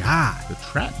Our God." The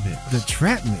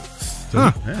trap mix.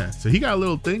 So he got a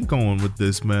little thing going with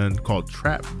this, man, called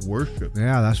trap worship.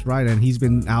 Yeah, that's right. And he's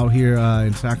been out here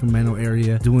in Sacramento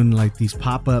area doing like these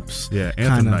pop-ups. Yeah,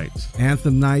 anthem nights.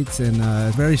 Anthem nights, and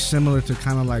very similar to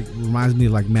kind of like, reminds me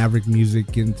of like Maverick Music,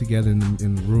 getting together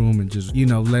in the room and just, you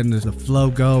know, letting the flow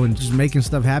go and just making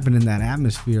stuff happen in that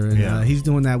atmosphere. And he's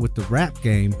doing that with the rap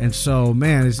game. And so,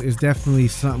 man, it's definitely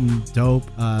something dope.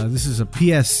 This is a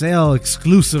PSL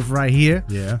exclusive right here.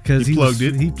 Yeah, because he plugged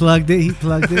it. He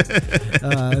plugged it.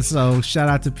 So shout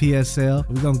out to PSL.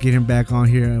 We're gonna get him back on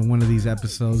here in one of these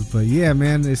episodes. But yeah,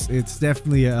 man, it's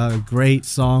definitely a great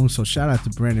song. So shout out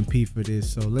to Brvndon P for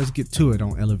this. So let's get to it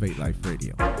on Elevate Life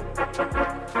Radio.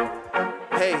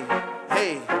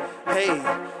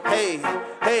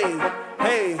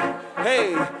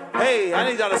 Hey, I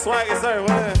need y'all to swag it, sir.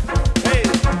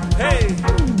 Hey,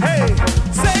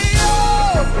 say yo!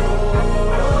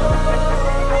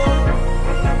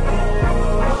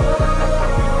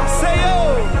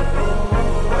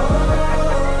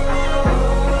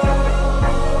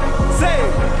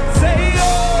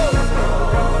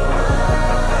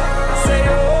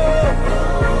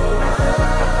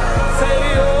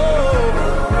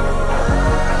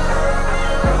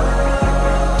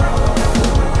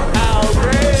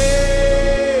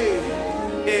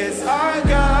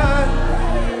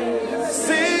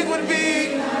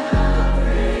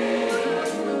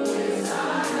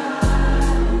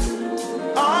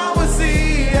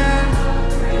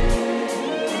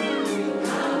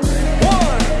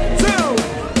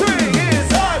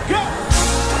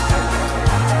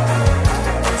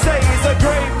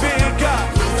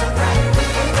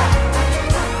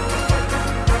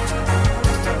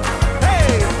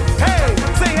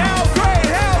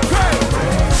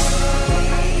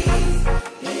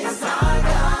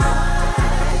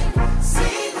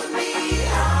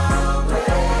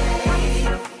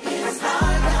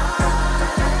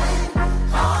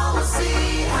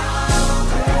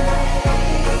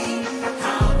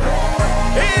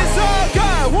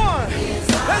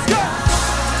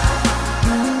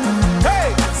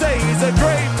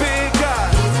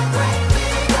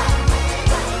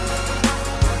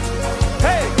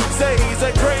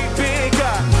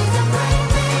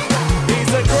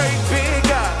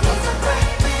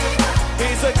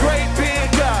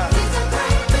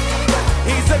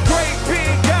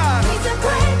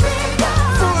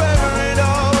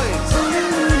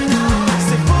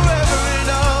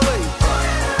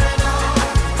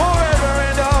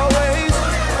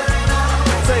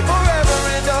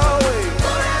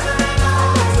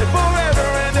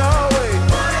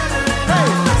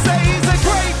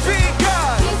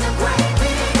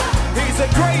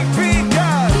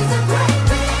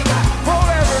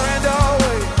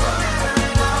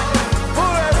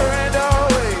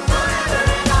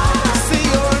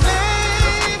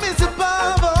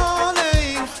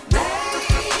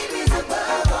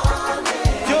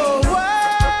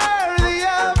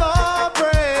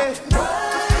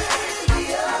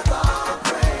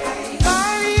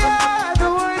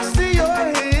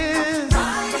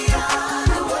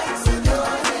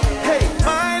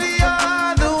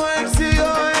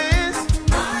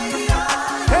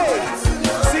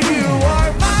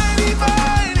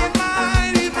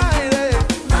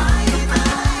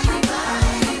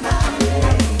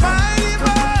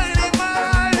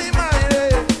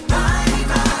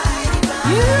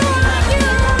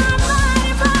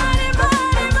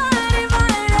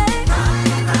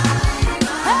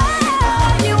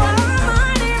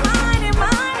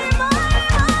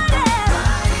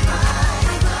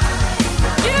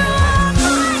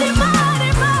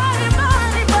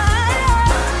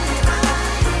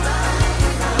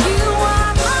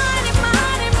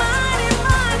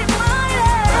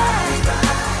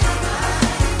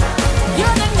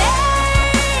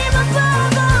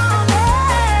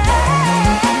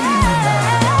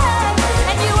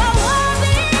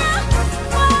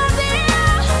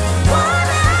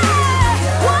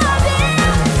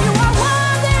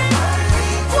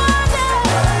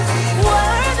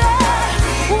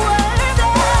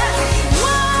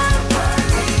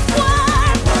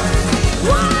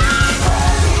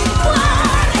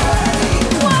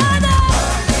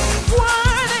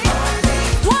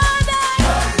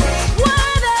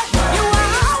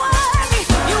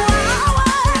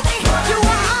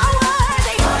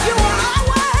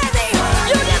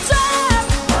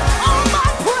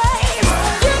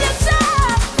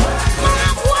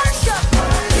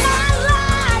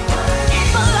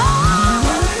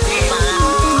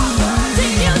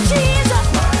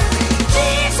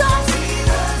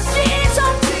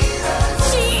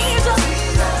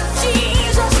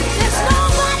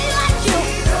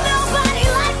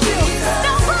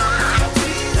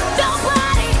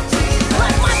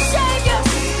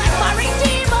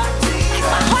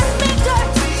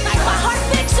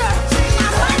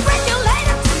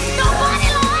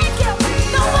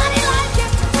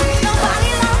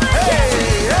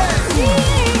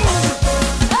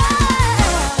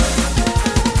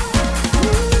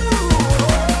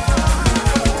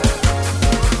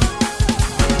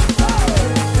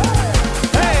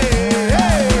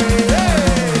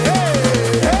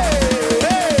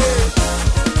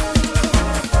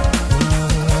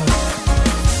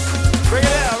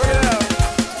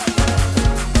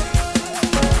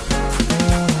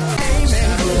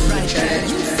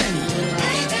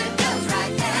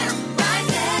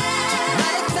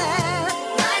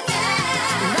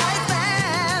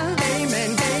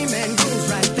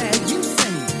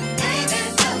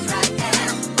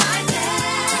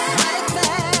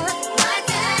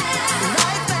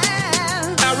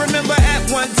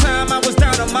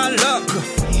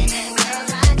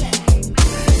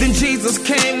 Then Jesus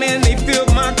came and he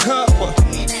filled my cup.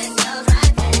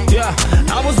 Yeah,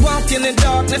 I was walking in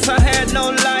darkness, I had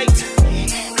no light.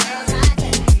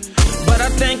 But I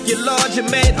thank you, Lord, you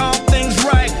made all things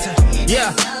right.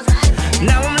 Yeah,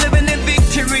 now I'm living in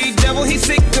victory. Devil, he's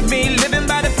sick of me. Living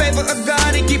by the favor of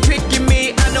God, he keep picking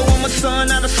me. I know I'm a son,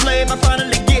 not a slave, I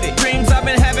finally get it. Dreams I've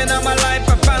been having all my life,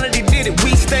 I finally did it.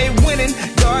 We stay winning.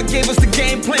 God gave us the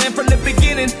game plan from the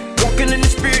beginning. Walking in the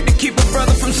spirit to keep a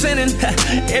brother from sinning.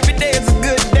 Every day is a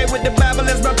good day with the Bible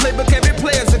as my playbook. Every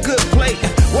play is a good play.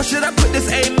 What should I put this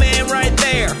amen right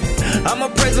there? I'ma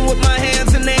praise him with my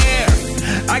hands in the air.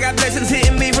 I got blessings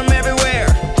hitting me from everywhere.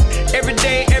 Every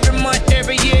day, every month,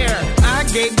 every year. I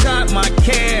gave God my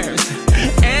cares,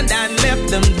 and I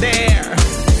left them there.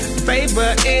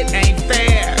 Favor, it ain't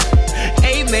fair.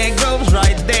 Amen goes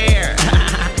right there.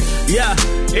 Yeah,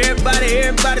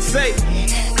 everybody say.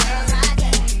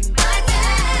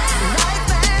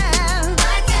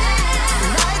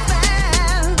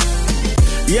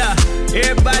 Yeah,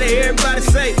 everybody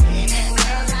say.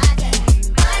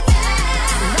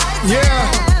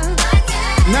 Yeah,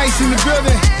 nice in the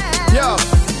building. Yo,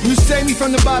 you saved me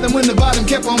from the bottom when the bottom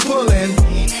kept on pulling.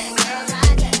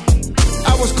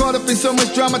 I was caught up in so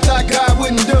much drama, thought God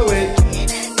wouldn't do it.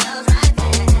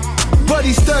 But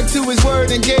he stuck to his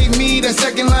word and gave me that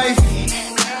second life.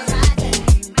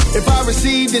 If I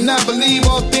received and I believe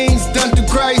all things done through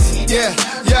Christ, yeah,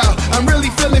 I'm really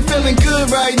feeling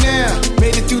good right now.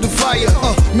 Made it through the fire,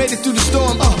 made it through the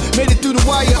storm, made it through the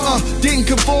wire, didn't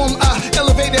conform, I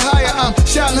elevated higher, I'm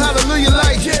shouting hallelujah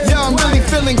like, I'm really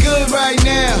feeling good right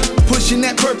now. Pushing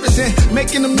that purpose and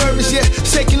making them nervous, yeah,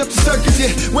 shaking up the circus, yeah,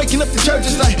 waking up the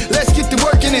churches like, let's get to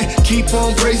working and keep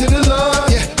on praising the Lord,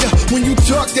 yeah. When you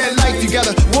talk that life, you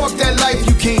gotta walk that life,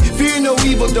 you can't fear no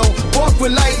evil, don't walk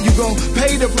with light, you gon'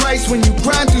 pay the price when you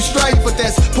grind through strife, but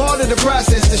that's part of the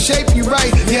process to shape you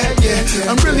right, yeah,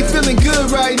 I'm really feeling good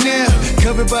right now,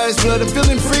 covered by his blood, I'm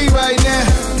feeling free right now,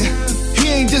 he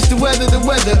ain't just the weather,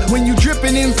 when you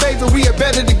dripping in favor, we are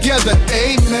better together,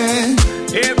 amen.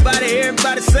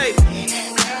 Everybody say.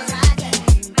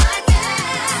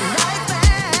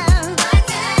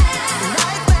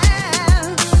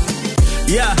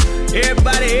 Yeah,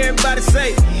 everybody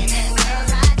say.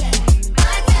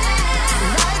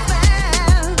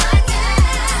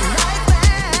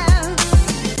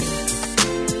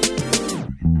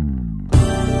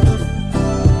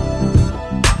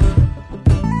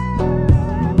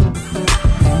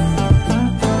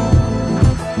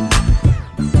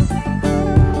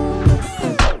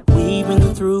 We've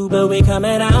been through, but we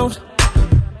coming out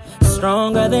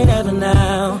stronger than ever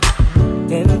now.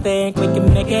 Didn't think we could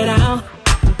make it out,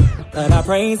 but our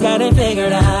praise got it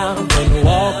figured out. Been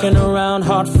walking around,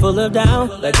 heart full of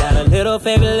doubt, but got a little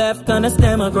faith left on the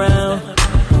stem of ground.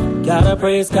 Gotta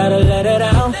praise, gotta let it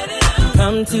out.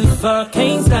 Come too far,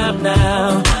 can't stop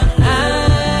now.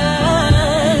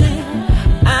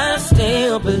 I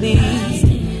still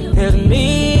believe there's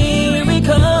miracles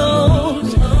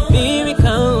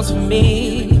for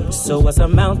me. So as a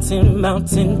mountain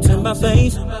to my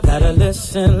faith, gotta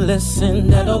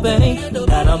listen and obey.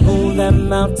 Gotta move that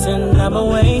mountain out my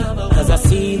way, cause I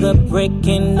see the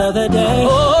breaking of the day.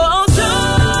 Oh, joy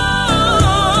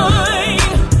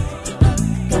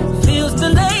feels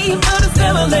delayed, but it's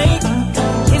never late.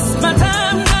 It's my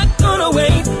time, not gonna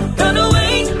wait.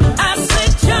 I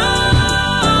said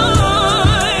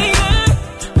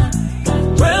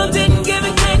joy, world didn't give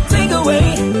it, can't take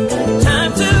away.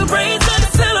 Time to praise.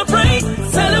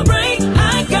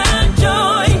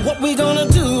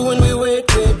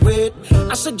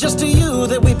 I suggest to you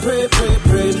that we pray.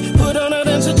 Put on our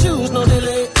dance and choose, no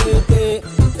delay.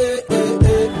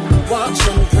 Watch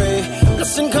and pray.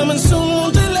 Blessing coming soon,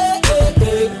 won't delay.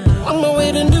 On my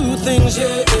way to new things,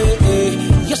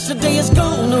 Yesterday is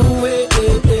gone away.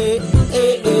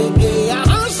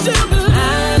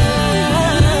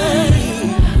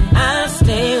 I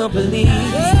still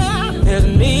believe there's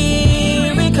miracles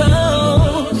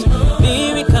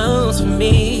for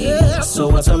me.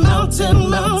 So as a mountain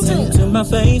to my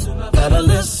faith, gotta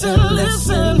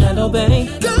listen and obey.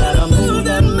 Gotta move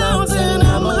that mountain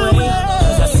out my way,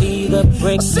 cause I see the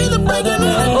breaking of the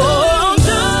day. Oh,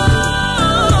 joy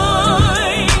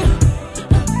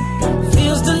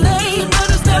feels delayed, but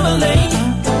it's never late.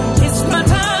 It's my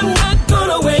time, not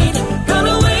gonna wait.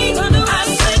 I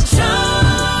said joy,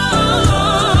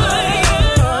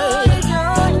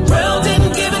 world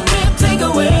didn't give it, can't take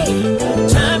away.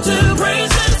 Time to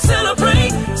praise and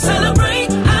celebrate.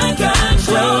 I got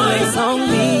joy. On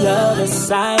the other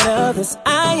side of this,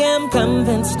 I am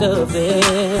convinced of it.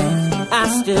 I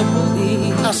still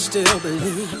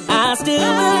believe.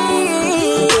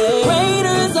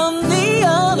 Greater is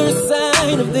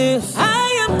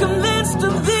am convinced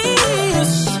of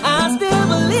this. I still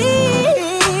believe.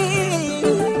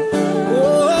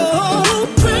 Oh,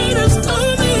 greatest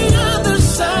on the other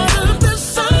side of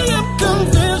this. I am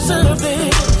convinced of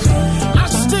this. I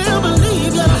still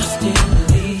believe, yeah.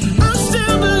 I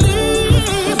still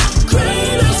believe.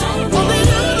 Greatest on the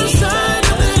other side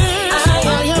of this. I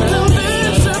am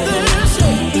convinced of this.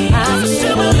 I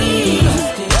still believe.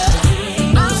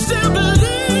 I still believe.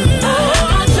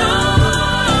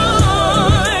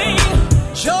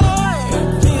 Joy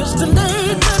is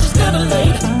delayed, but it's never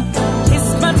late. It's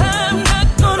my time, not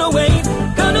gonna wait,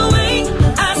 gonna wait.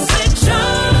 I said joy,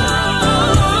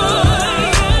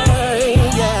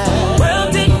 yeah. World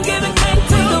didn't give it, can't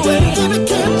take away.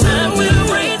 Time will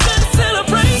raise and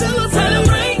celebrate,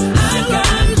 celebrate. I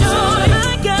got joy,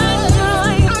 I got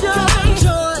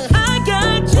joy, I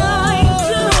got joy,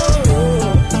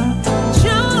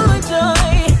 joy.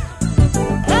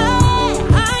 Hey,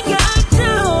 I got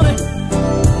joy.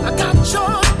 I got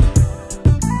joy.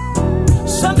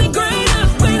 Something great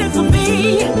is waiting for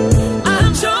me.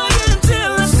 I'm joy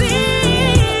until I see.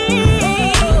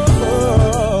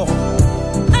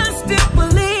 I still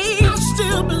believe. I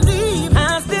still believe. I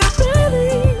still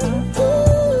believe.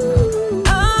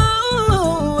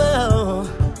 Oh.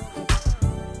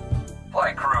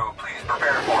 Flight crew, please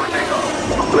prepare for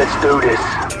takeoff. Let's do this.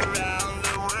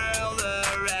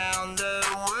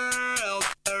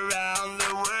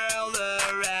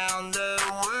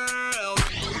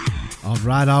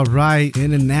 All right.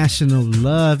 International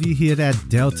love. You hear that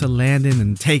Delta landing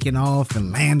and taking off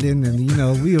and landing, and you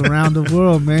know we around the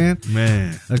world, man.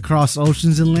 Man, across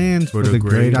oceans and lands for the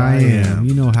great I am.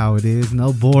 You know how it is.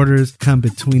 No borders come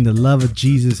between the love of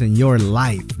Jesus and your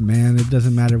life, man. It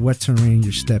doesn't matter what terrain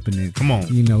you're stepping in. Come on.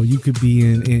 You know, you could be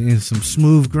in some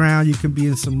smooth ground. You could be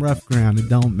in some rough ground. It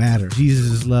don't matter.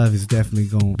 Jesus' love is definitely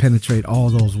going to penetrate all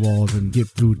those walls and get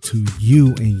through to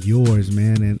you and yours,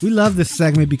 man. And we love this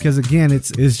segment because, again,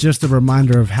 it's just a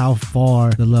reminder of how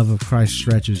far the love of Christ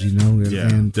stretches, you know?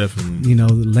 And definitely. You know,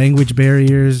 the language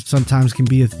barriers sometimes can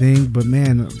be a thing, but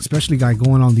man, especially like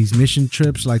going on these mission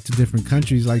trips, like to different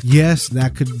countries, like, yes,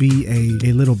 that could be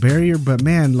a little barrier, but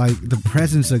man, like the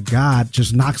presence of God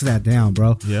just knocks that down,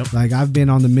 bro. Yep. Like I've been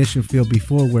on the mission field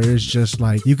before where it's just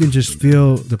like, you can just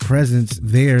feel the presence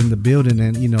there in the building,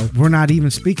 and you know, we're not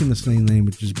even speaking the same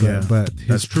languages, but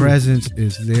his presence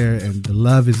is there and the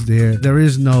love is there. There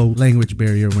is no language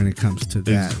barrier when it comes to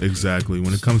that. Exactly.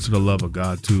 When it comes to the love of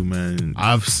God too, man.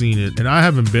 I've seen it, and I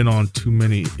haven't been on too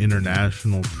many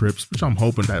international trips, which I'm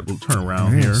hoping that will turn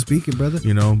around here. Speak it, brother.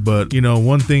 You know, but you know,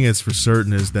 one thing is for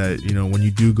certain is that, you know, when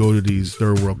you do go to these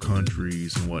third world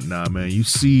countries and whatnot, man, you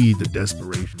see the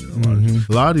desperation.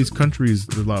 A lot of these countries,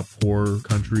 there's a lot of poor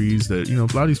countries that, you know,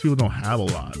 a lot of these people don't have a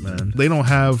lot, man. They don't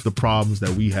have the problems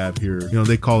that we have here. You know,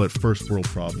 they call it first world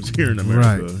problems here in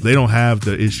America. Right. They don't have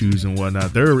the issues and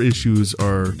whatnot. Their issues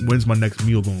are, when's my next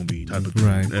meal going to be type of thing.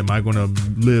 Right. Am I going to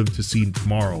live to see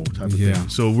tomorrow type of thing.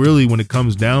 So really, when it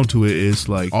comes down to it, it's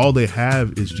like all they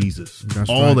have is Jesus. That's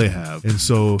all right. they have. And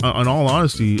so, in all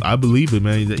honesty, I believe it,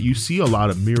 man, that you see a lot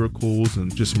of miracles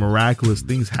and just miraculous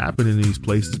things happen in these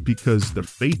places because their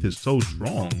faith is so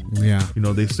strong. Yeah. You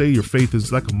know, they say your faith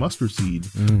is like a mustard seed,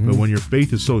 but when your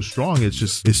faith is so strong,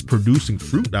 it's producing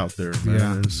fruit out there, man.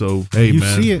 Yeah. And so, hey, you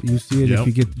man. see it if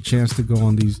you get the chance to go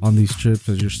on these trips,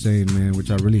 as you're saying, man,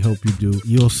 which I really hope you do.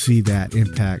 You'll see that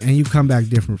impact, and you come back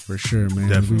different for sure, man.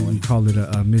 Definitely. We call it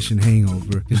a mission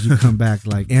hangover because you come back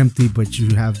like empty, but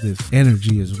you have this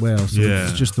energy as well. So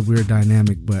it's just a weird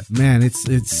dynamic. But man,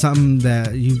 it's something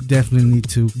that you definitely need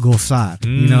to gozar.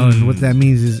 You know, and what that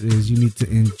means is you need to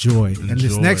enjoy. And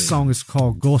this next song is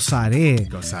called Gozaré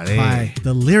by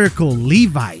the Lyrical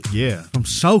Levite. Yeah. From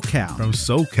SoCal. From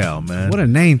SoCal, man. What a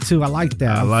name too. I like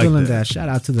that. I'm like feeling that. Shout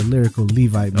out to the Lyrical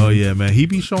Levite, man. Oh yeah, man. He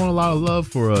be showing a lot of love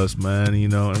for us, man. You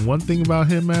know, and one thing about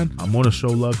him, man, I'm gonna show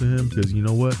love to him because you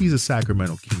know what? He's a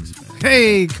Sacramento Kings fan.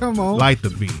 Hey, come on. Light the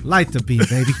beam. Light the beam,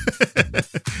 baby.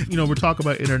 You know, we're talking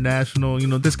about international. You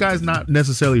know, this guy's not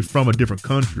necessarily from a different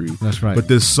country. That's right. But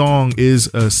this song is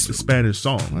a Spanish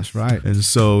song. That's right. And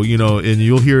so, you know, and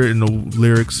you'll hear it in the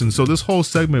lyrics. And so this whole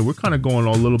segment, we're kind of going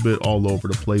a little bit all over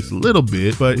the place, a little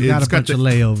bit. But we got a bunch of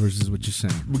layovers, is what you're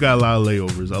saying. We got a lot of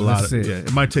layovers. It. Yeah,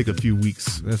 it might take a few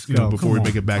weeks. Let's go. Before we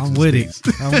make it back I'm to with the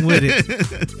States. I'm with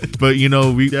it. But, you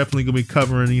know, we definitely going to be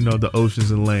covering, you know, the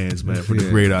oceans and lands, man, for the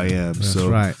great I am. That's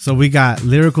right. So we got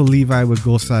Lyrical Levi with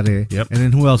Gozaré. Yep. And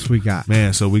then who else we got?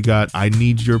 Man, so we got I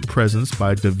Need Your Presence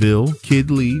by DeVille, Kid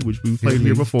Lee, which we played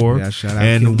here before. Yeah, shout out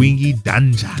and Kid Wingy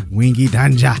Danja. Wingy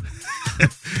Danja.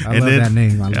 I love that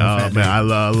name. I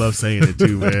love saying it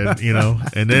too, man. You know.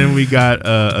 And then we got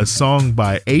a song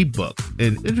by A-Buck.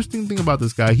 An interesting thing about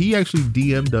this guy, he actually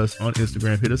DM'd us on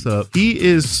Instagram, hit us up. He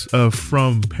is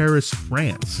from Paris,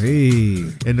 France. Hey.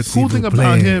 And the cool thing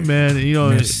about him, man, you know,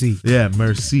 merci. Yeah,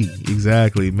 merci,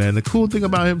 exactly, man. The cool thing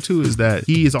about him too is that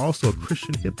he is also a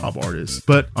Christian hip hop artist,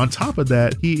 but on top of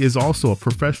that, he is also a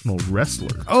professional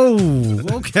wrestler. Oh,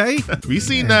 okay. We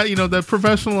seen that, you know, that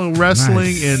professional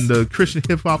wrestling and the Christian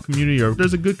hip hop community.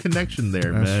 There's a good connection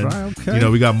there, That's man. right. Okay. You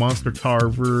know, we got Monster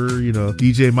Carver. You know,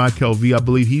 DJ Michael V. I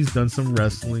believe he's done some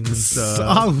wrestling and stuff.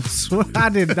 Oh, I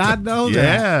did not know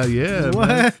that. Yeah. What?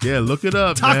 Man. Yeah, look it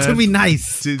up. Talk to me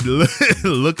nice.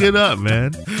 Look it up,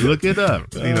 man. Look it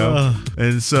up. You know,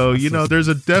 and so you know, there's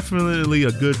definitely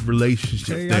a good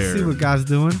relationship there. I see what God's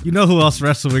doing. You know who else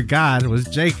wrestled with God was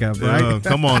Jacob, right?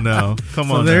 Come on now.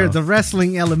 Come on. So the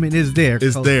wrestling element is there.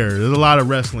 It's there. There's a lot of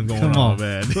wrestling going on,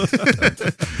 man.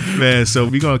 Man, so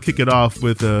we're gonna kick it off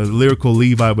with a lyrical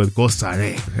Levi with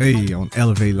Gozaré. Hey, on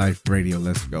Elevate Life Radio,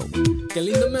 let's go. Qué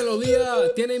linda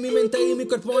melodía, tiene mi mente y mi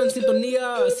cuerpo en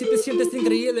sintonía. Si te sientes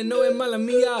increíble, no es mala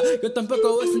mía. Yo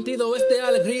tampoco he sentido esta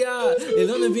alegría. ¿De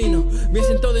dónde vino? Me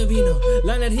siento divino.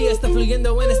 La energía está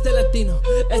fluyendo en este latino.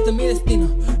 Este es mi destino,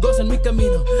 gozo en mi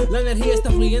camino. La energía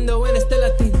está fluyendo en este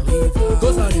latino.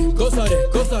 Gozaré, gozaré,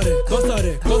 gozaré,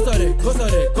 gozaré, gozaré,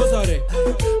 gozaré, gozaré.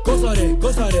 Gozaré,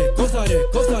 gozaré, gozaré,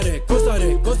 gozaré,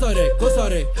 gozaré, gozaré,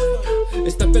 gozaré.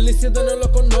 Esta felicidad no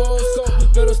lo conozco,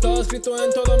 pero está escrito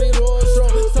en todo mi rostro.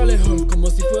 Sale como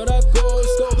si fuera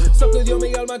Costco. Sacudió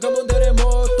mi alma como un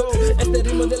terremoto. Este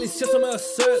ritmo delicioso me da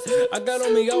sed. Agarro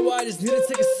mi agua, I just need to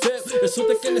take a sip.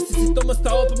 Resulta que necesito más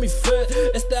agua por mi fe.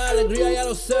 Esta alegría ya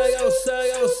lo sé, ya lo sé,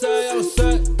 ya lo sé, ya lo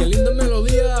sé. Qué linda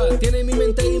melodía, tiene mi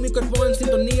mente y mi cuerpo en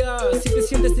sintonía. Si te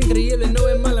sientes increíble, no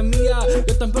es mala mía.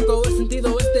 Yo tampoco he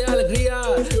sentido esta alegría.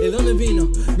 ¿De dónde vino?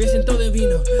 Me siento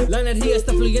divino. La energía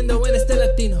está fluyendo en este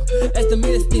latino. Este es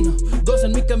mi destino, gozo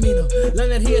en mi camino. La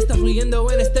energía está fluyendo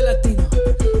en este latino.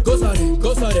 Gozaré,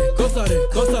 gozaré, gozaré,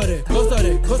 gozaré,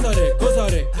 gozaré, gozaré,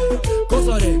 gozaré.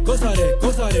 Gozaré, gozaré,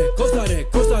 gozaré, gozaré,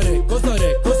 gozaré,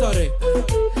 gozaré, gozaré.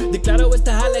 Declaro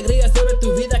estas alegrías sobre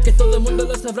tu vida, que todo el mundo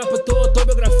lo sabrá por tu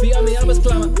autobiografía. Mi alma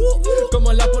exclama,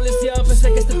 como la policía.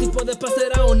 Pensé que este tipo de paz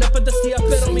era una fantasía,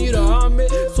 pero mírame,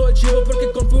 soy chivo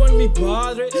porque confío en mi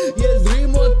padre. Y el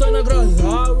ritmo es tan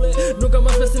agradable. Nunca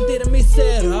más me sentiré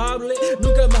miserable.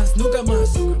 Nunca más, nunca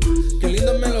más. Qué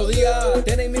linda melodía,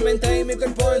 tiene mi mente y mi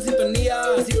cuerpo en sintonía.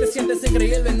 Si te sientes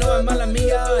increíble, no es mala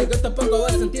mía. Yo tampoco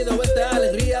he sentido esta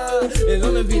alegría. ¿De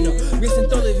dónde vino? Me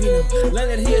siento divino. La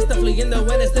energía está fluyendo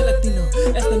en este latino.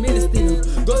 Este es mi destino,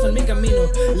 gozo en mi camino.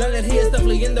 La energía está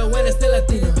fluyendo en este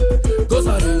latino.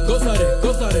 Gozaré, gozaré,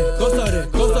 gozaré, gozaré,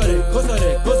 gozaré,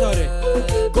 gozaré, gozaré.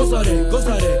 Gozaré,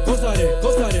 gozaré, gozaré,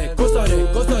 gozaré, gozaré,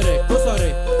 gozaré,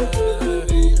 gozaré.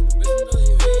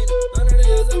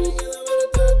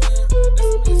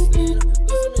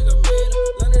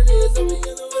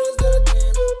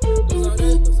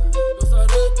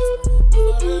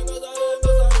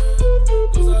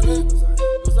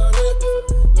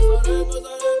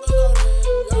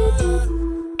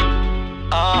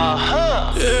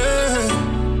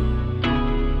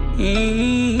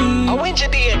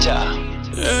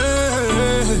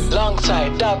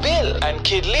 Alongside Davil and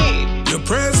Kid Lee. Your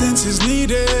presence is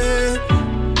needed.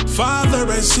 Father,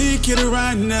 I seek you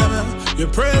right now. Your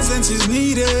presence is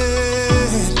needed.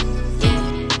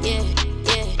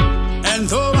 And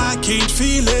though I can't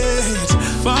feel it,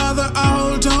 Father, I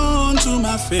hold on to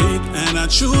my faith and I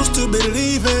choose to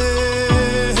believe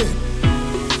it.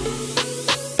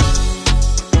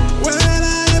 When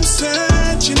I am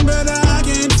searching, but I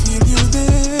can't feel you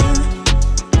there.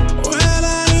 When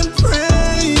I am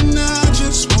praying, I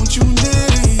just want you there.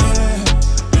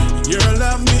 Your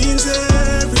love means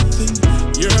everything.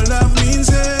 Your love means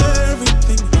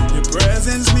everything. Your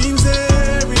presence means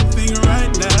everything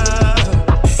right now.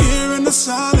 Here in the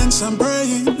silence, I'm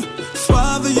praying.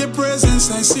 Father, your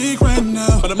presence I seek right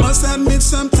now. But I must admit,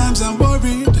 sometimes I'm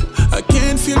worried. I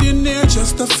can't feel you near,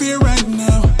 just a fear right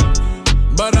now.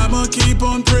 But I'ma keep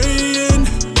on praying,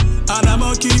 and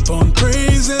I'ma keep on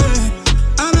praising,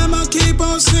 and I'ma keep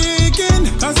on seeking,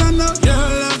 cause I know your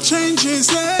love changes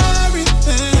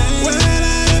everything. When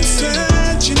I am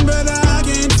searching, but I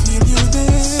can't feel you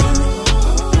there.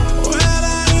 When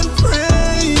I am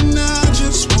praying, I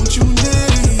just want you there.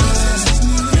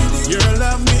 Your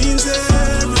love means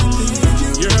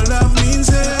everything. Your love means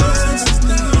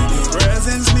everything. Your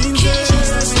presence means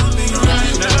everything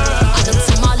right now. I look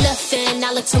to my left and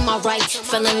I look to my right.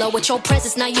 Fell in love with your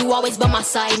presence, now you always by my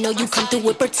side. Know you come through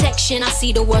with protection. I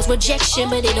see the world's rejection,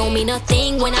 but it don't mean a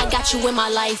thing when I got you in my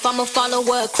life. I'm a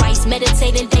follower of Christ,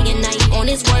 meditating day and night on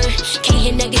his word. Can't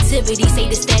hear negativity, say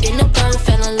this, that, and the third.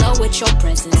 Fell in love with your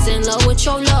presence, in love with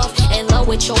your love, in love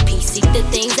with your peace. Seek the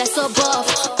things that's above.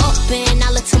 Up and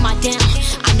I look to my down.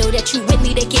 I know that you with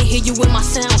me, they can hear you in my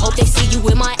sound. Hope they see you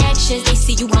in my actions, they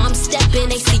see you how I'm stepping.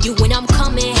 They see you when I'm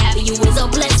coming, having you is a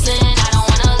blessing. I don't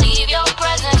wanna leave your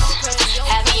presence.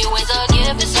 Having you is a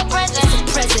gift, it's a present.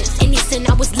 Any sin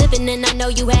I was living in, I know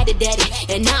you had it, daddy.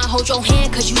 And now I hold your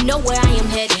hand, cause you know where I am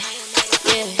headed.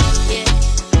 Yeah, yeah.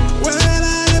 Well,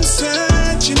 I am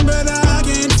searching, but I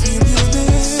can't feel you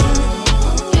there.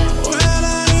 Well,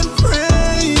 I am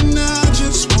praying, I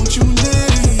just want you there.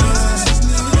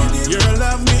 Your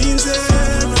love means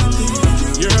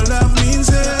everything. Your love means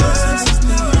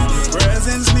everything.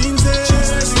 Presence means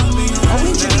everything.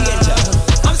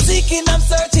 I'm seeking, I'm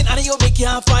searching, and you me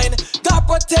can't find. God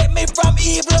protect me from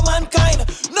evil mankind.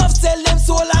 Enough sell them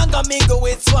so long, I me go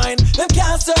with swine. Them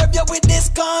can't serve you with this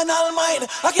carnal mind.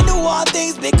 I can do all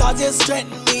things because you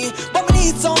strengthen me, but me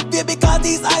need some fear because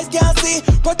these eyes can't see.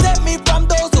 Protect me from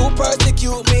those who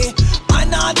persecute me. I'm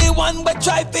not the one but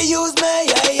try to use me,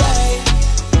 yeah, yeah.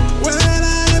 Well,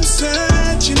 I am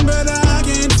searching, but I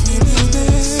can't feel you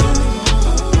there.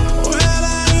 Well,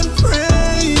 I am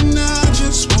praying, I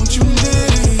just want you there.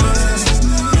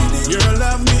 Your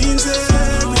love means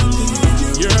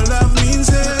everything. Your love means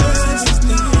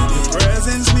everything. Your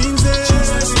presence means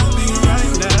everything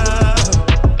right now.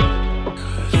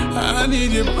 I need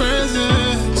your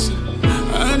presence.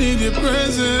 I need your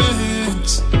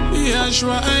presence.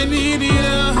 Yeshua, I need you.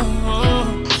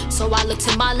 So I look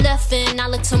to my left and I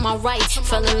look to my right.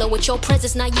 Fell in love with your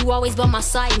presence, now you always by my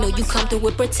side. Know you come through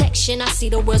with protection. I see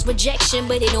the world's rejection,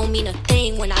 but it don't mean a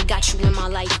thing when I got you in my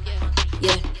life.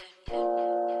 Yeah.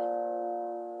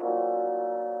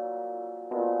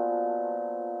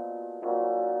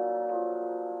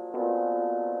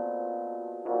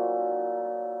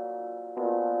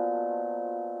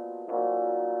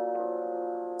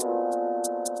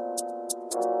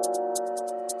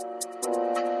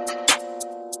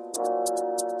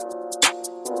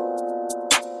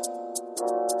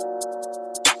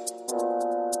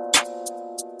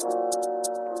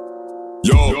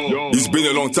 It's been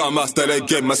a long time, I started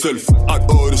getting myself out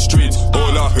of the streets.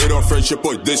 All I heard on friendship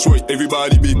was destroy,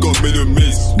 everybody become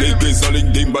enemies. Niggas all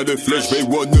in by the flesh, they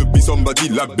wanna be somebody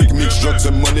like big mix. Drugs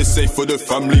and money safe for the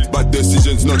family, bad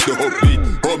decisions not the hobby.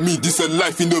 For me, this a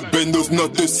life in the bendos,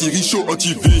 not the series show on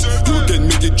TV. You can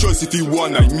make a choice if you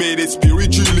want, I made it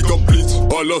spiritually complete.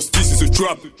 All lost, this is a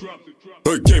trap,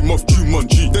 a game of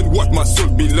Jumanji. Then what my soul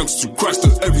belongs to Christ,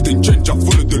 does everything change, I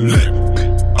follow the lamp.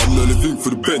 I'm not living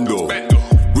for the bendo,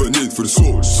 running for the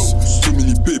souls. Too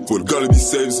many people gotta be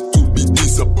saved to be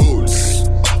disciples.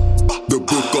 The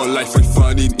book of life I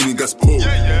find it in the gospel.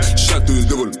 Shout to the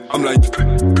devil, I'm like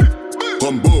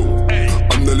Rambo.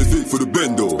 I'm not living for the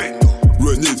bendo,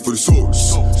 running for the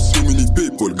souls. Too many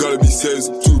people gotta be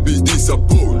saved to be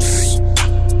disciples.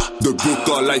 The book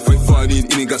of life I find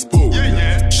it in the gospel.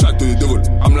 Shout to the devil,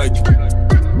 I'm like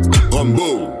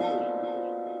Rambo.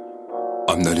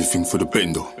 I'm not living for the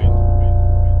bendo.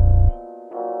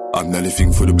 I'm not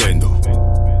living for the bendo.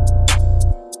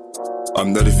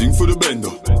 I'm not living for the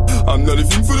bendo. I'm not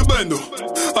living for the bendo.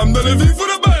 I'm not living for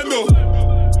the bendo.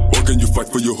 How can you fight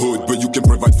for your hood, but you can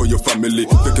provide for your family?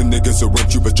 They can niggas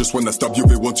around you, but just wanna stop you.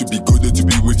 They want to be good and to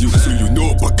be with you. So you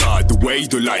know, but God, the way,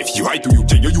 the life. You hide who you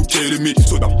care, you kidding me.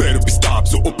 So that better be stopped,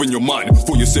 so open your mind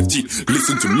for your safety.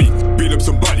 Listen to me, build up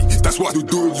somebody. That's what you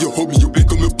do, you homie, you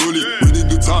become a bully. Within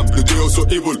the time, the day also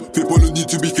evil. People who need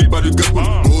to be filled by the gospel.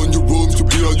 Go on your room to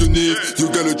be on your knee. You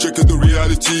gotta check the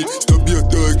reality. Stop being a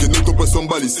thug and not up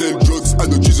somebody. Sell drugs, I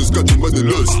know Jesus got you by the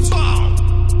lust.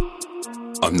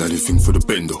 I'm not living for the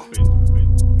bendo.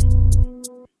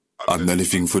 I'm not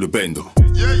living for the bendo.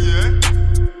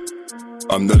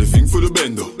 I'm not living for the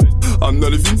bendo. I'm not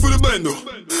living for the bendo.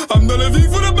 I'm not living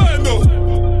for the bendo.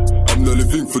 I'm not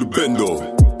living for the bendo.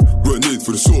 Running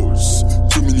for the souls.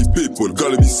 Too many people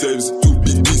gotta be saved to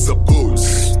be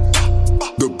disciples.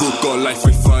 The book of life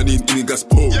I find it in the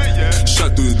gospel.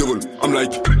 Shout to the devil, I'm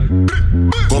like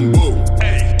Rambo.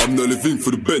 I'm not living for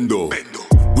the bendo.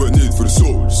 Running for the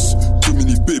souls. Too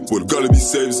many people gotta be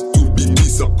saved to be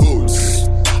disciples.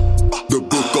 The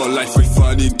book of life I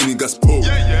find it in the gospel.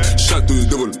 Shout to the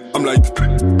devil, I'm like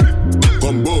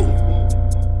Rambo.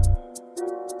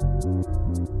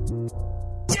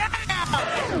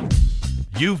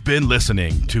 You've been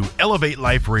listening to Elevate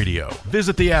Life Radio.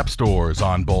 Visit the app stores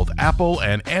on both Apple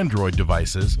and Android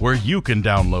devices where you can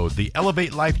download the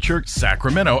Elevate Life Church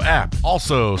Sacramento app.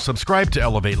 Also, subscribe to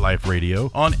Elevate Life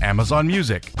Radio on Amazon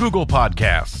Music, Google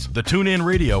Podcasts, the TuneIn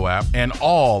Radio app, and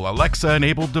all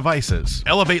Alexa-enabled devices.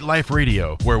 Elevate Life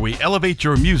Radio, where we elevate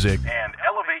your music and